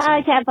is possible.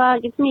 Hi, Catbug.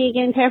 It's me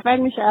again, Terrified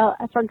Michelle.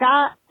 I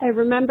forgot. I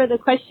remember the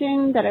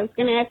question that I was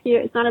going to ask you.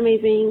 It's not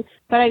amazing,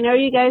 but I know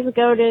you guys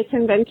go to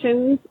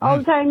conventions all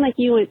the time. Like,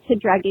 you went to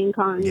Dragon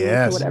Con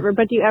Yes. or whatever.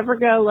 But do you ever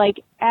go,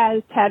 like,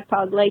 as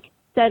Tadpog, like,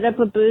 set up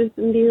a booth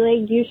and be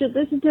like, you should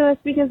listen to us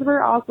because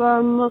we're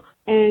awesome,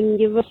 and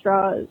give us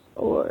straws,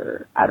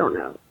 or, I don't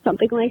know,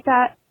 something like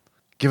that?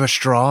 Give us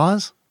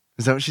straws?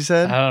 Is that what she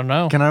said? I don't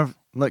know.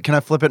 Can I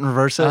flip it and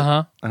reverse it?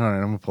 Uh-huh. I don't know.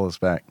 I'm going to pull this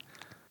back.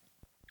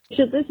 You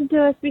should listen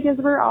to us because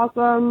we're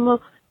awesome,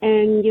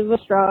 and give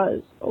us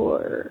straws,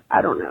 or,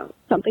 I don't know,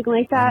 something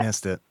like that. I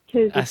missed it.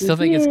 I still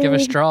think it's give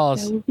us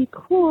straws. That would be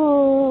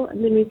cool.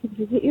 And then we could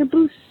visit your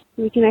booth.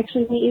 We can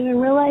actually meet you in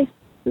real life.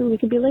 And we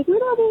could be like, we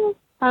love you.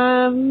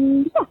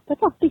 Yeah,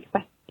 that's all. Thanks.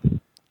 Bye.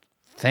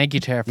 Thank you,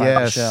 Terrified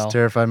Yes, Michelle.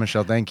 Terrified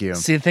Michelle. Thank you.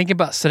 See, the thing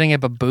about setting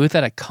up a booth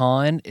at a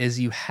con is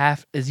you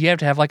have to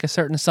have like a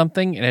certain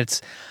something, and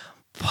it's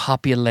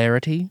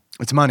popularity.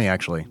 It's money,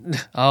 actually.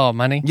 Oh,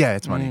 money? Yeah,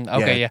 it's money.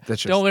 Okay, yeah.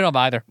 That's just, We don't have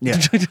either.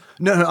 Yeah.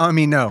 No, I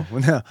mean, no.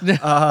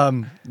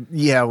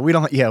 Yeah, we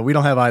don't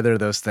have either of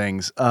those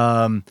things.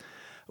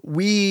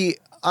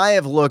 I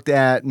have looked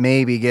at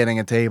maybe getting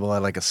a table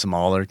at like a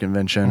smaller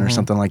convention or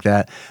something like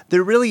that.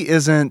 There really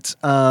isn't,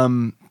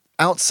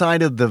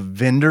 outside of the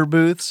vendor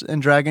booths in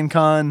Dragon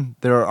Con,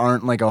 there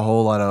aren't like a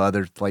whole lot of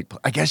other, like,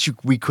 I guess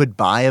we could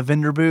buy a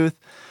vendor booth,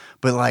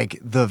 but like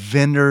the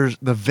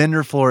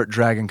vendor floor at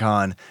Dragon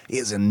Con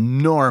is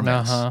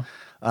enormous.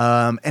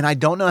 And I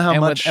don't know how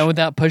much. And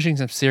without pushing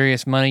some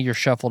serious money, you're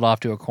shuffled off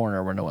to a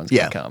corner where no one's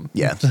going to come.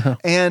 Yeah.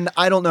 And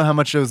I don't know how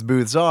much those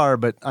booths are,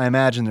 but I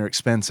imagine they're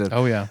expensive.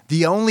 Oh, yeah.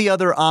 The only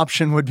other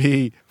option would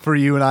be for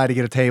you and I to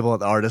get a table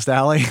at the Artist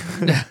Alley.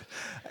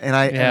 And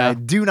I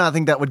do not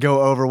think that would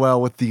go over well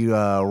with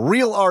the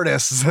real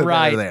artists that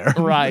are there.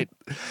 Right.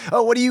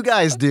 Oh, what do you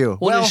guys do?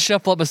 We'll just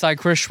shuffle up beside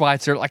Chris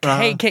Schweitzer, like,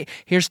 hey,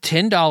 here's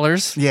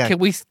 $10. Yeah.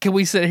 Can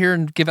we sit here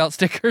and give out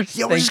stickers?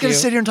 Yeah, we're just going to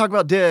sit here and talk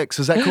about dicks.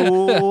 Is that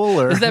cool?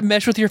 Or does that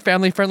mesh with your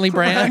family-friendly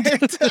brand?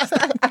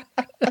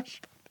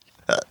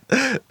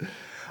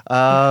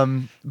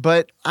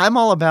 But I'm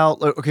all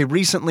about, okay,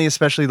 recently,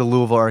 especially the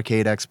Louisville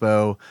Arcade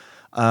Expo,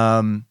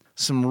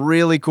 some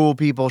really cool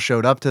people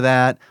showed up to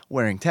that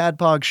wearing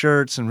Tadpog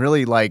shirts and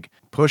really like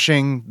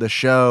pushing the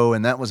show,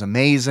 and that was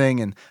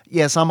amazing. And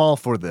yes, I'm all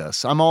for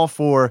this. I'm all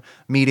for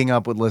meeting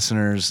up with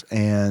listeners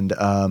and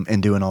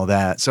doing all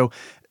that. So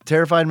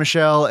Terrified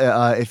Michelle,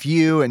 if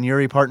you and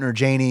your partner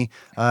Janie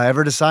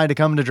ever decide to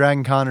come to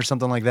Dragon Con or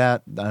something like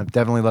that,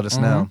 definitely let us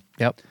know.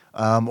 Yep.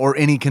 Or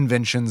any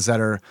conventions that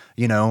are,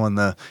 on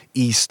the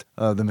east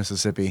of the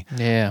Mississippi.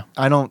 Yeah.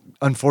 I don't,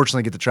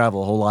 unfortunately, get to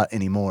travel a whole lot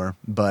anymore,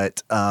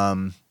 but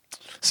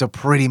so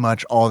pretty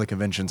much all the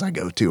conventions I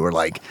go to are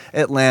like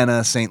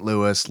Atlanta, St.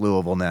 Louis,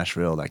 Louisville,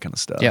 Nashville, that kind of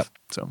stuff. Yep.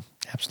 So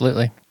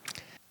Absolutely.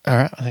 All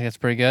right. I think that's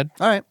pretty good.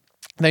 all right.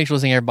 Thanks for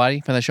listening,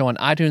 everybody. Find the show on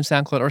iTunes,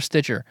 SoundCloud, or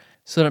Stitcher.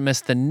 So don't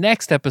miss the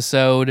next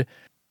episode.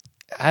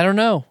 I don't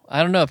know.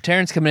 If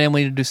Taryn's coming in,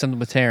 we need to do something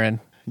with Taryn.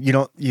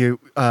 You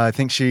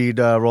think she'd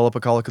roll up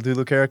a Call of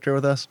Cthulhu character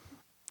with us?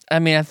 I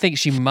mean, I think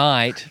she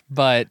might,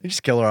 but You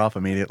just kill her off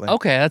immediately.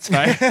 okay, that's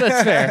fine.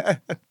 That's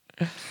fair.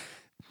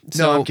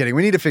 No, I'm kidding.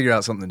 We need to figure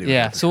out something to do.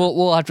 Yeah, with so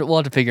we'll have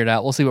to figure it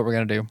out. We'll see what we're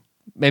gonna do.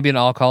 Maybe an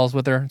all calls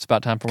with her. It's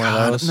about time for one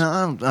of those. No,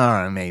 all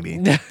right, maybe.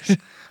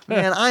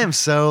 Man, I am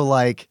so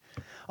like,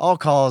 all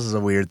calls is a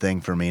weird thing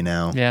for me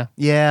now. Yeah.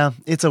 Yeah,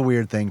 it's a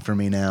weird thing for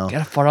me now.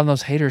 Gotta fart on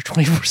those haters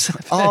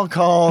 24/7.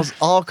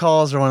 All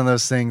calls are one of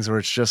those things where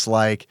it's just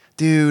like,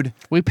 dude,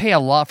 We pay a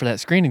lot for that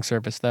screening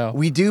service, though.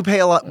 we do pay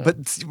a lot,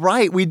 but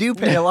right, we do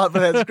pay a lot for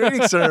that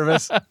screening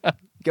service.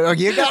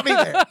 You got me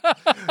there.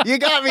 You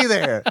got me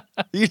there.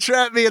 You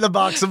trapped me in a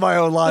box of my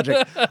own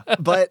logic.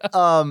 But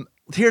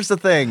here's the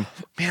thing,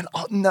 man.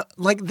 No,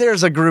 like,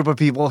 there's a group of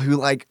people who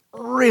like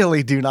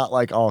really do not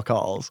like all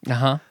calls.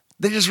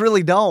 They just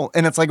really don't.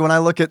 And it's like when I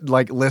look at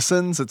like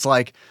listens, it's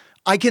like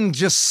I can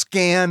just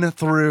scan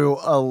through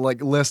a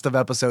like list of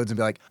episodes and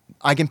be like,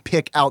 I can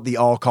pick out the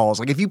all calls.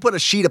 Like if you put a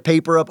sheet of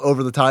paper up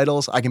over the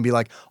titles, I can be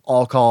like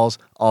all calls,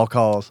 all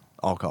calls,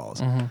 all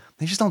calls.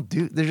 They just don't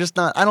do. They're just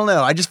not. I don't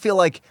know. I just feel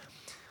like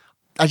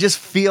I just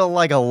feel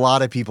like a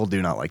lot of people do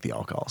not like the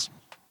all calls.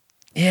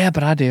 Yeah,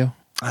 but I do.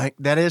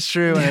 That is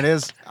true, and it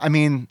is. I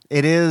mean,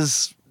 it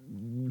is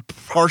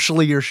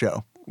partially your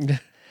show.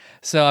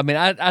 So I mean,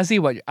 I see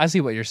what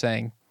you're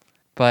saying,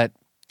 but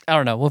I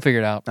don't know. We'll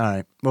figure it out. All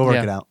right, we'll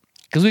work it out.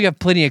 Because we got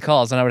plenty of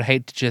calls, and I would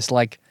hate to just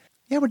like.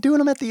 Yeah, we're doing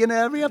them at the end of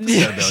every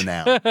episode though.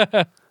 Now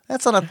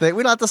that's not a thing.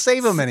 We don't have to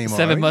save them anymore.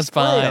 7 months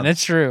fine.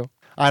 It's true.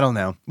 I don't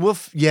know.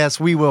 Yes,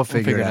 we will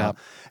figure it out.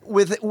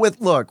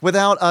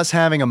 Without us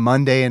having a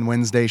Monday and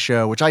Wednesday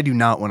show, which I do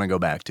not want to go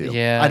back to.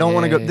 Yeah, I don't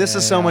want to go. This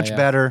is so much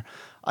better.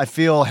 I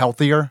feel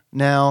healthier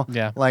now.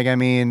 Yeah. Like, I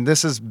mean,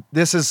 this is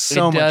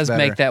so much better. It does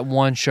make that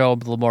one show a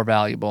little more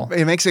valuable.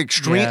 It makes it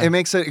It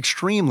makes it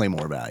extremely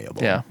more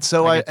valuable. Yeah.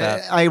 So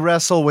I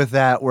wrestle with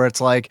that where it's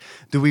like,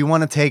 do we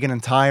want to take an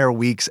entire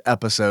week's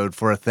episode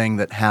for a thing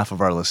that half of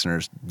our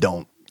listeners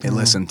don't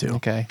listen to?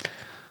 Okay.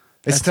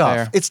 It's That's tough.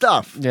 fair. It's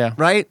tough. Yeah.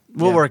 Right?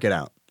 We'll work it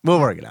out. We'll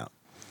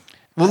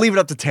leave it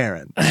up to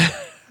Taryn.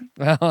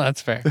 Well,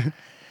 that's fair.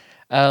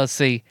 Let's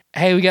see.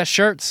 Hey, we got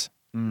shirts.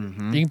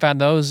 Mm-hmm. You can find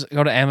those.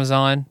 Go to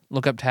Amazon,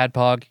 look up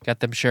Tadpog, got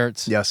them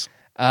shirts. Yes.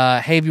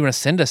 Hey, if you want to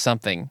send us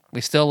something,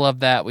 we still love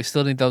that. We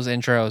still need those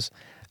intros.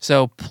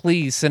 So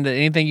please send it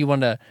anything you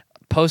want to.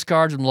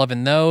 Postcards, I'm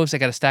loving those. I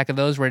got a stack of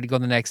those ready to go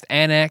in the next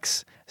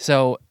annex.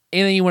 So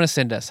anything you want to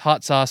send us,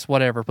 hot sauce,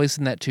 whatever, please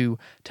send that to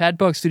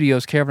Tadpog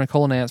Studios, Caravan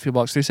Colon Nance, P.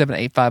 Box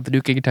 3785,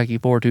 Paducah, Kentucky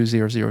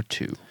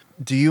 42002.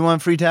 Do you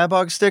want free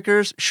Tadpog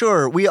stickers?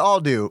 Sure, we all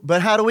do.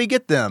 But how do we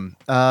get them?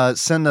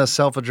 Send a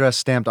self-addressed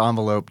stamped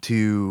envelope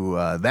to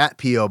that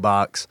P.O.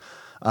 box,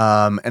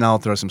 and I'll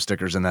throw some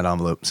stickers in that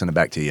envelope, send it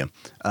back to you.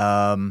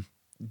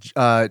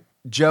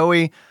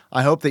 Joey,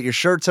 I hope that your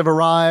shirts have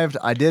arrived.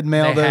 I did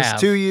mail those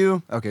to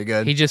you. Okay,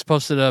 good. He just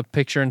posted a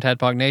picture in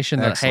Tadpog Nation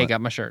that, hey,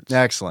 got my shirts.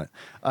 Excellent.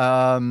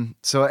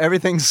 So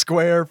everything's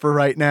square for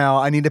right now.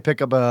 I need to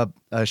pick up a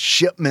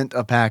shipment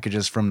of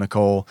packages from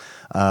Nicole.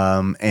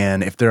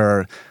 And if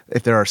there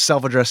are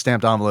self-addressed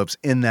stamped envelopes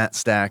in that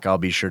stack, I'll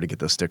be sure to get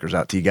those stickers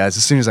out to you guys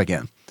as soon as I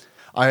can.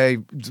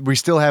 We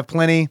still have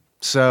plenty.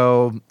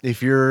 So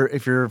if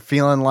you're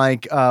feeling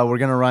like we're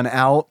gonna run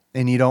out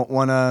and you don't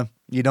want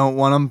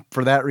them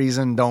for that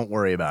reason, don't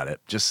worry about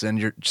it. Just send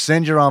your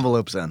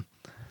envelopes in.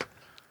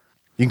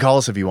 You can call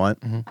us if you want.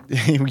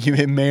 Mm-hmm.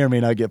 It may or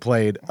may not get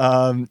played.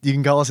 You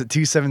can call us at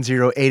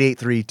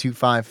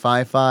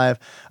 270-883-2555.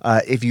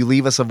 If you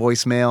leave us a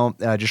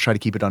voicemail, just try to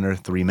keep it under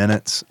 3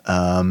 minutes,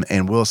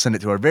 and we'll send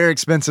it to our very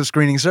expensive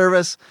screening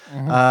service.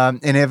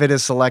 Mm-hmm. And if it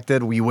is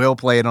selected, we will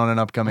play it on an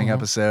upcoming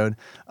episode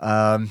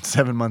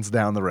 7 months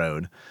down the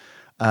road.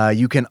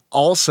 You can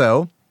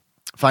also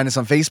find us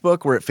on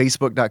Facebook. We're at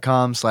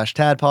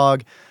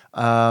facebook.com/Tadpog.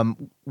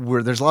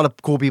 Where there's a lot of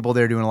cool people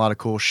there doing a lot of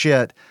cool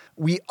shit.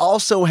 We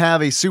also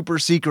have a super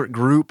secret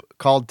group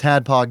called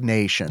Tadpog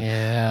Nation.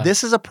 Yeah.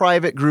 This is a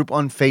private group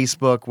on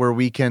Facebook where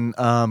we can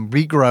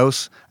be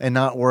gross and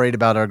not worried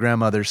about our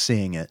grandmothers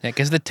seeing it.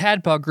 Because the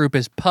Tadpog group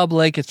is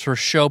public, it's for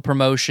show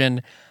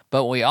promotion,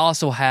 but we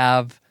also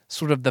have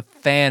sort of the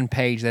fan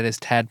page that is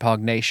Tadpog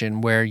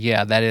Nation, where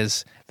that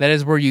is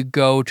where you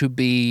go to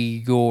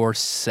be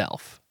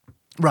yourself.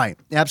 Right,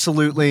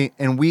 absolutely.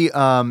 And we,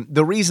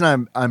 the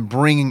reason I'm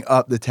bringing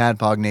up the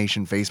Tadpog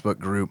Nation Facebook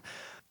group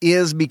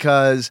is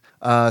because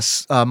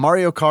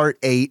Mario Kart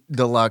 8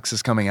 Deluxe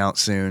is coming out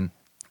soon,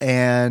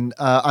 and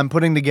I'm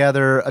putting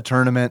together a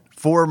tournament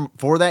for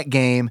that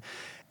game.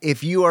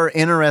 If you are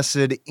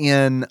interested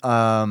in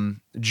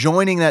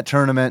joining that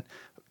tournament,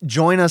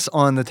 join us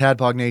on the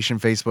Tadpog Nation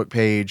Facebook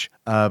page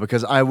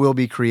because I will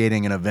be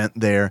creating an event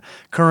there.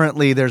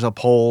 Currently, there's a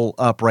poll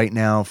up right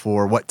now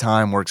for what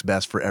time works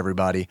best for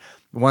everybody.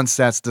 Once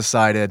that's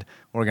decided,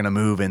 we're going to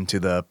move into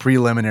the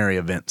preliminary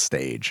event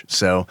stage.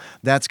 So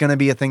that's going to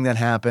be a thing that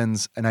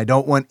happens, and I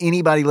don't want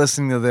anybody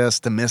listening to this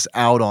to miss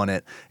out on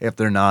it if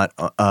they're not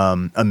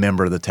a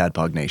member of the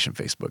Tadpog Nation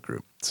Facebook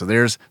group. So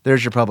there's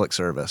your public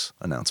service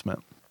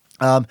announcement.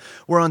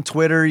 We're on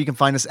Twitter. You can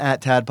find us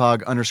at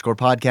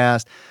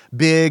Tadpog_podcast.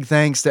 Big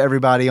thanks to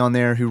everybody on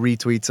there who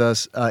retweets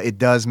us. It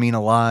does mean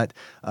a lot.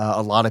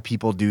 A lot of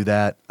people do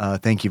that.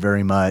 Thank you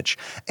very much.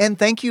 And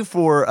thank you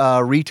for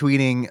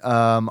retweeting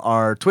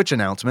our Twitch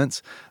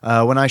announcements.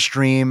 When I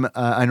stream,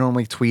 I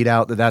normally tweet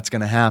out that that's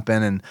going to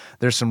happen. And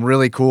there's some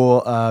really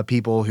cool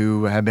people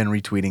who have been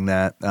retweeting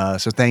that.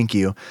 So thank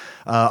you.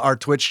 Our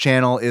Twitch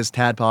channel is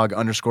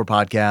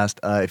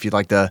Tadpog_podcast. If you'd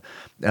like to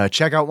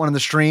check out one of the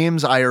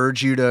streams, I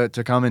urge you to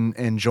come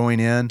and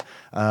join in.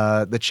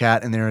 The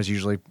chat in there is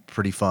usually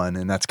pretty fun,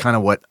 and that's kind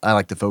of what I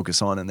like to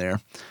focus on in there,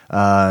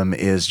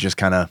 is just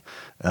kind of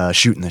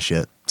shooting the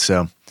shit.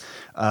 So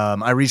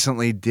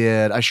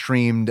I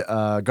streamed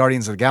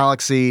Guardians of the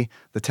Galaxy,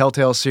 the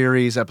Telltale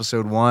series,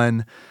 episode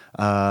 1,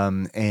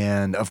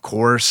 and of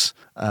course,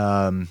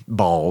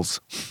 Ballz.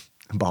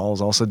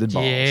 Ballz also did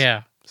Ballz.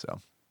 Yeah.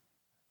 So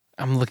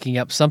I'm looking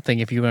up something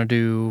if you want to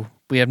do...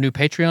 We have new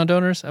Patreon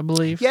donors, I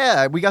believe.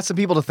 Yeah, we got some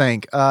people to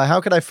thank. How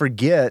could I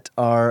forget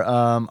our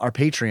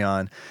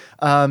Patreon?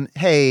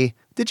 Hey,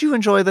 did you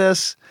enjoy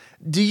this?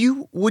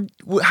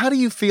 How do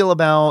you feel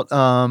about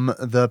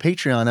the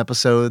Patreon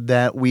episode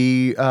that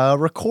we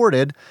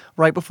recorded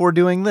right before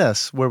doing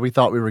this, where we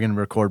thought we were going to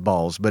record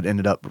Ballz, but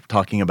ended up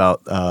talking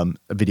about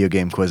video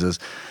game quizzes?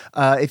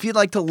 If you'd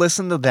like to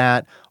listen to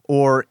that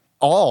or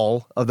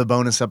all of the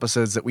bonus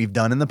episodes that we've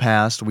done in the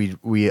past, we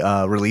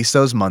release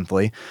those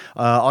monthly.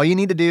 All you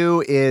need to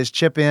do is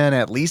chip in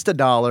at least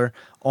 $1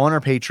 on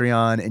our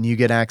Patreon, and you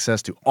get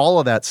access to all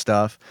of that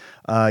stuff.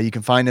 You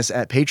can find us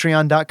at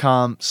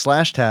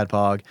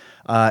patreon.com/tadpog.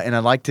 And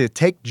I'd like to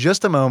take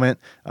just a moment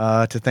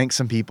to thank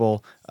some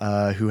people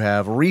who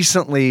have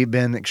recently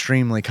been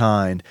extremely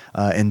kind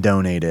and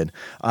donated.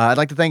 I'd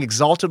like to thank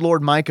Exalted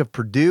Lord Mike of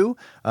Purdue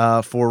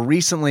for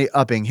recently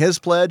upping his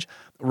pledge,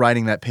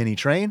 riding that penny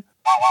train.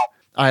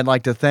 I'd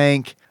like to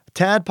thank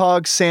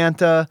Tadpog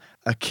Santa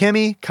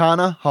Akemi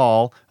Kana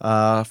Hall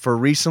for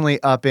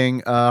recently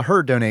upping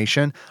her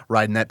donation,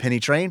 riding that penny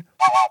train.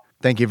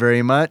 Thank you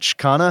very much,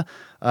 Kana.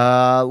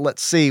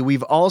 Let's see.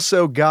 We've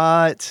also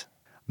got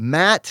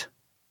Matt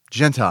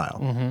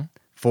Gentile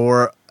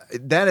for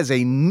that is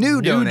a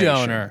new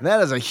donor.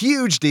 That is a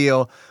huge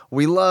deal.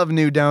 We love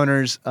new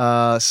donors.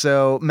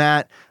 So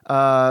Matt,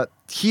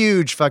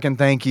 huge fucking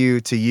thank you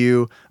to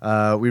you.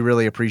 We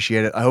really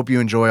appreciate it. I hope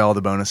you enjoy all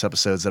the bonus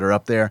episodes that are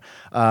up there.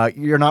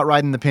 You're not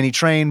riding the penny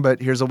train,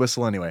 but here's a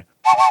whistle anyway.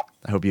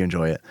 I hope you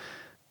enjoy it.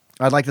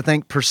 I'd like to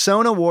thank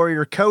Persona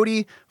Warrior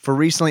Cody for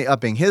recently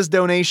upping his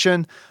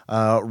donation,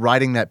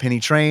 riding that penny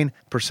train.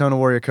 Persona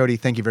Warrior Cody,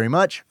 thank you very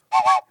much.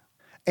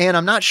 And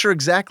I'm not sure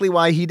exactly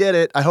why he did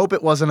it. I hope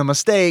it wasn't a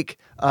mistake,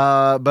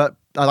 but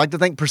I'd like to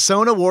thank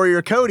Persona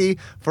Warrior Cody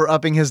for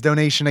upping his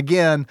donation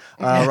again,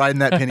 riding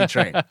that penny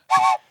train.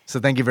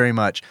 So thank you very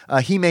much.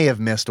 He may have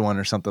missed one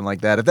or something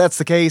like that. If that's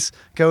the case,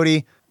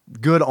 Cody,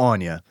 good on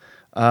you.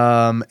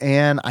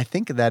 And I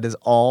think that is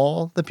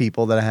all the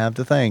people that I have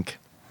to thank.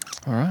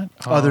 All right.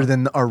 Other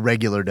than our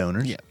regular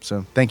donors. Yeah.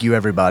 So thank you,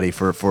 everybody,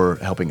 for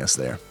helping us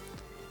there.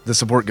 The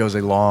support goes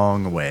a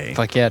long way.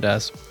 Fuck yeah, it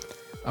does.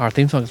 Our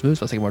theme song is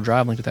Moves. Let's take more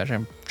drive. Link to that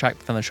track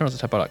found in the show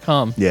notes at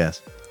tadpog.com.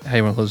 Yes. How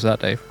you want to close that,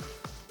 Dave?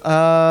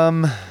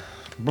 That's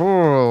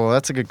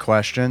a good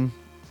question.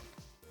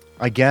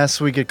 I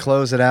guess we could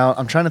close it out.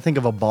 I'm trying to think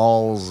of a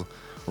Ballz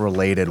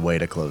related way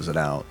to close it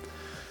out.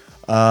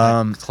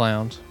 Like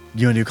clowns.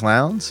 You want to do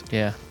clowns?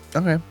 Yeah.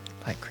 Okay.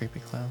 Like creepy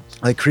clowns.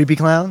 Like creepy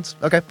clowns?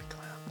 Okay.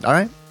 All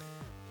right.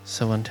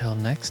 So until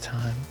next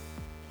time.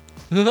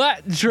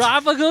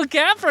 Tropical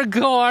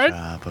Capricorn.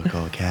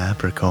 Tropical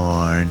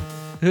Capricorn.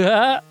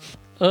 Yuck.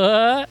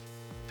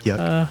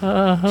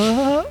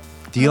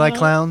 Do you like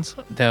clowns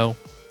No.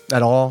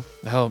 at all?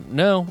 Oh,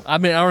 no. I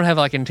mean, I don't have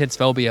like intense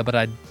phobia, but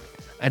I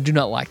do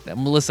not like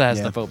them. Melissa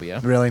has the phobia.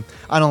 Really?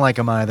 I don't like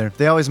them either.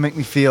 They always make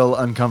me feel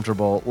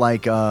uncomfortable,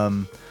 like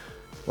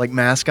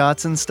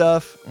mascots and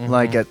stuff,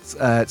 like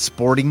at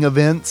sporting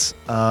events,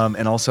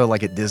 and also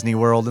like at Disney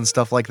World and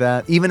stuff like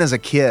that. Even as a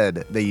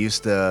kid, they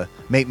used to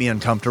make me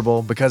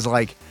uncomfortable because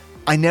like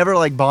I never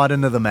like bought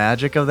into the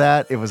magic of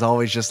that. It was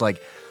always just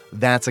like,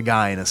 that's a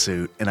guy in a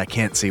suit and I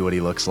can't see what he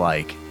looks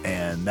like.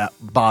 And that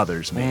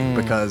bothers me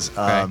because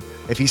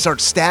if he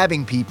starts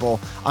stabbing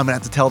people, I'm going to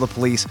have to tell the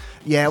police,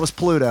 yeah, it was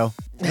Pluto.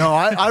 No,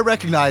 I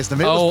recognized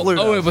him. It was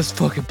Pluto. Oh, it was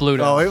fucking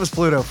Pluto. Oh, it was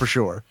Pluto for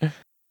sure.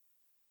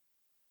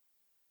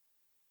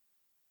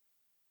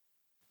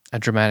 A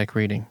dramatic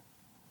reading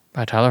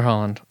by Tyler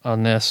Holland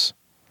on this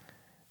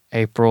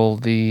April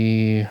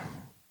the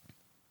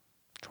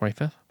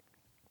 25th.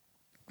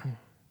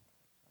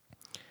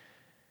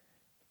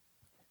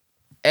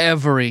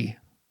 Every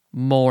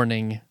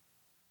morning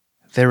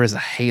there is a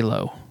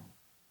halo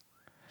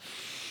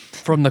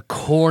from the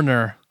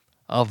corner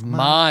of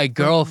my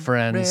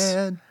girlfriend's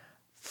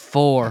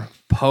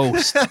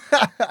four-post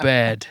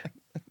bed.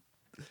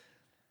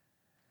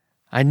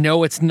 I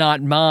know it's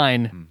not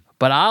mine,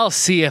 but I'll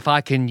see if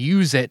I can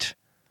use it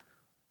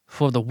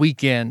for the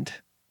weekend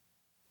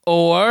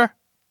or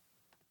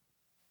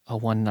a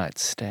one-night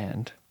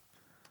stand.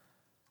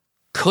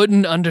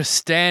 Couldn't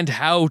understand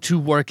how to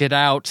work it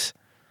out.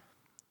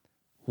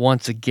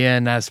 Once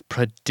again, as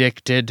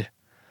predicted,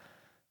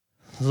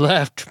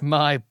 left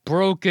my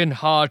broken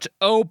heart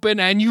open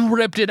and you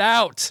ripped it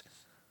out.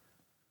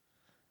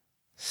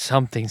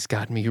 Something's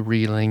got me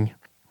reeling.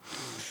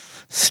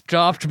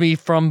 Stopped me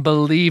from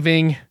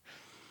believing.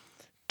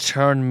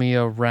 Turned me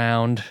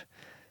around.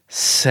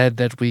 Said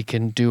that we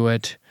can do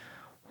it.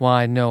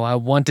 Why, no, I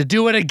want to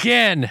do it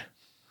again.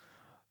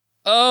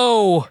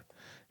 Oh,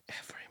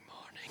 every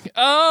morning.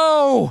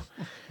 Oh!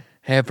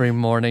 Every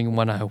morning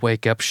when I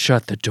wake up,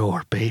 shut the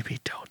door, baby,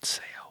 don't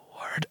say a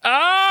word.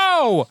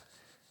 Oh!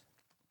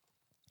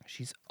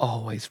 She's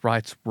always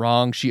right,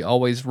 wrong. She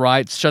always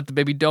right. Shut the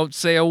baby, don't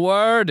say a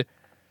word.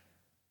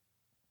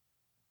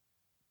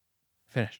 Finished.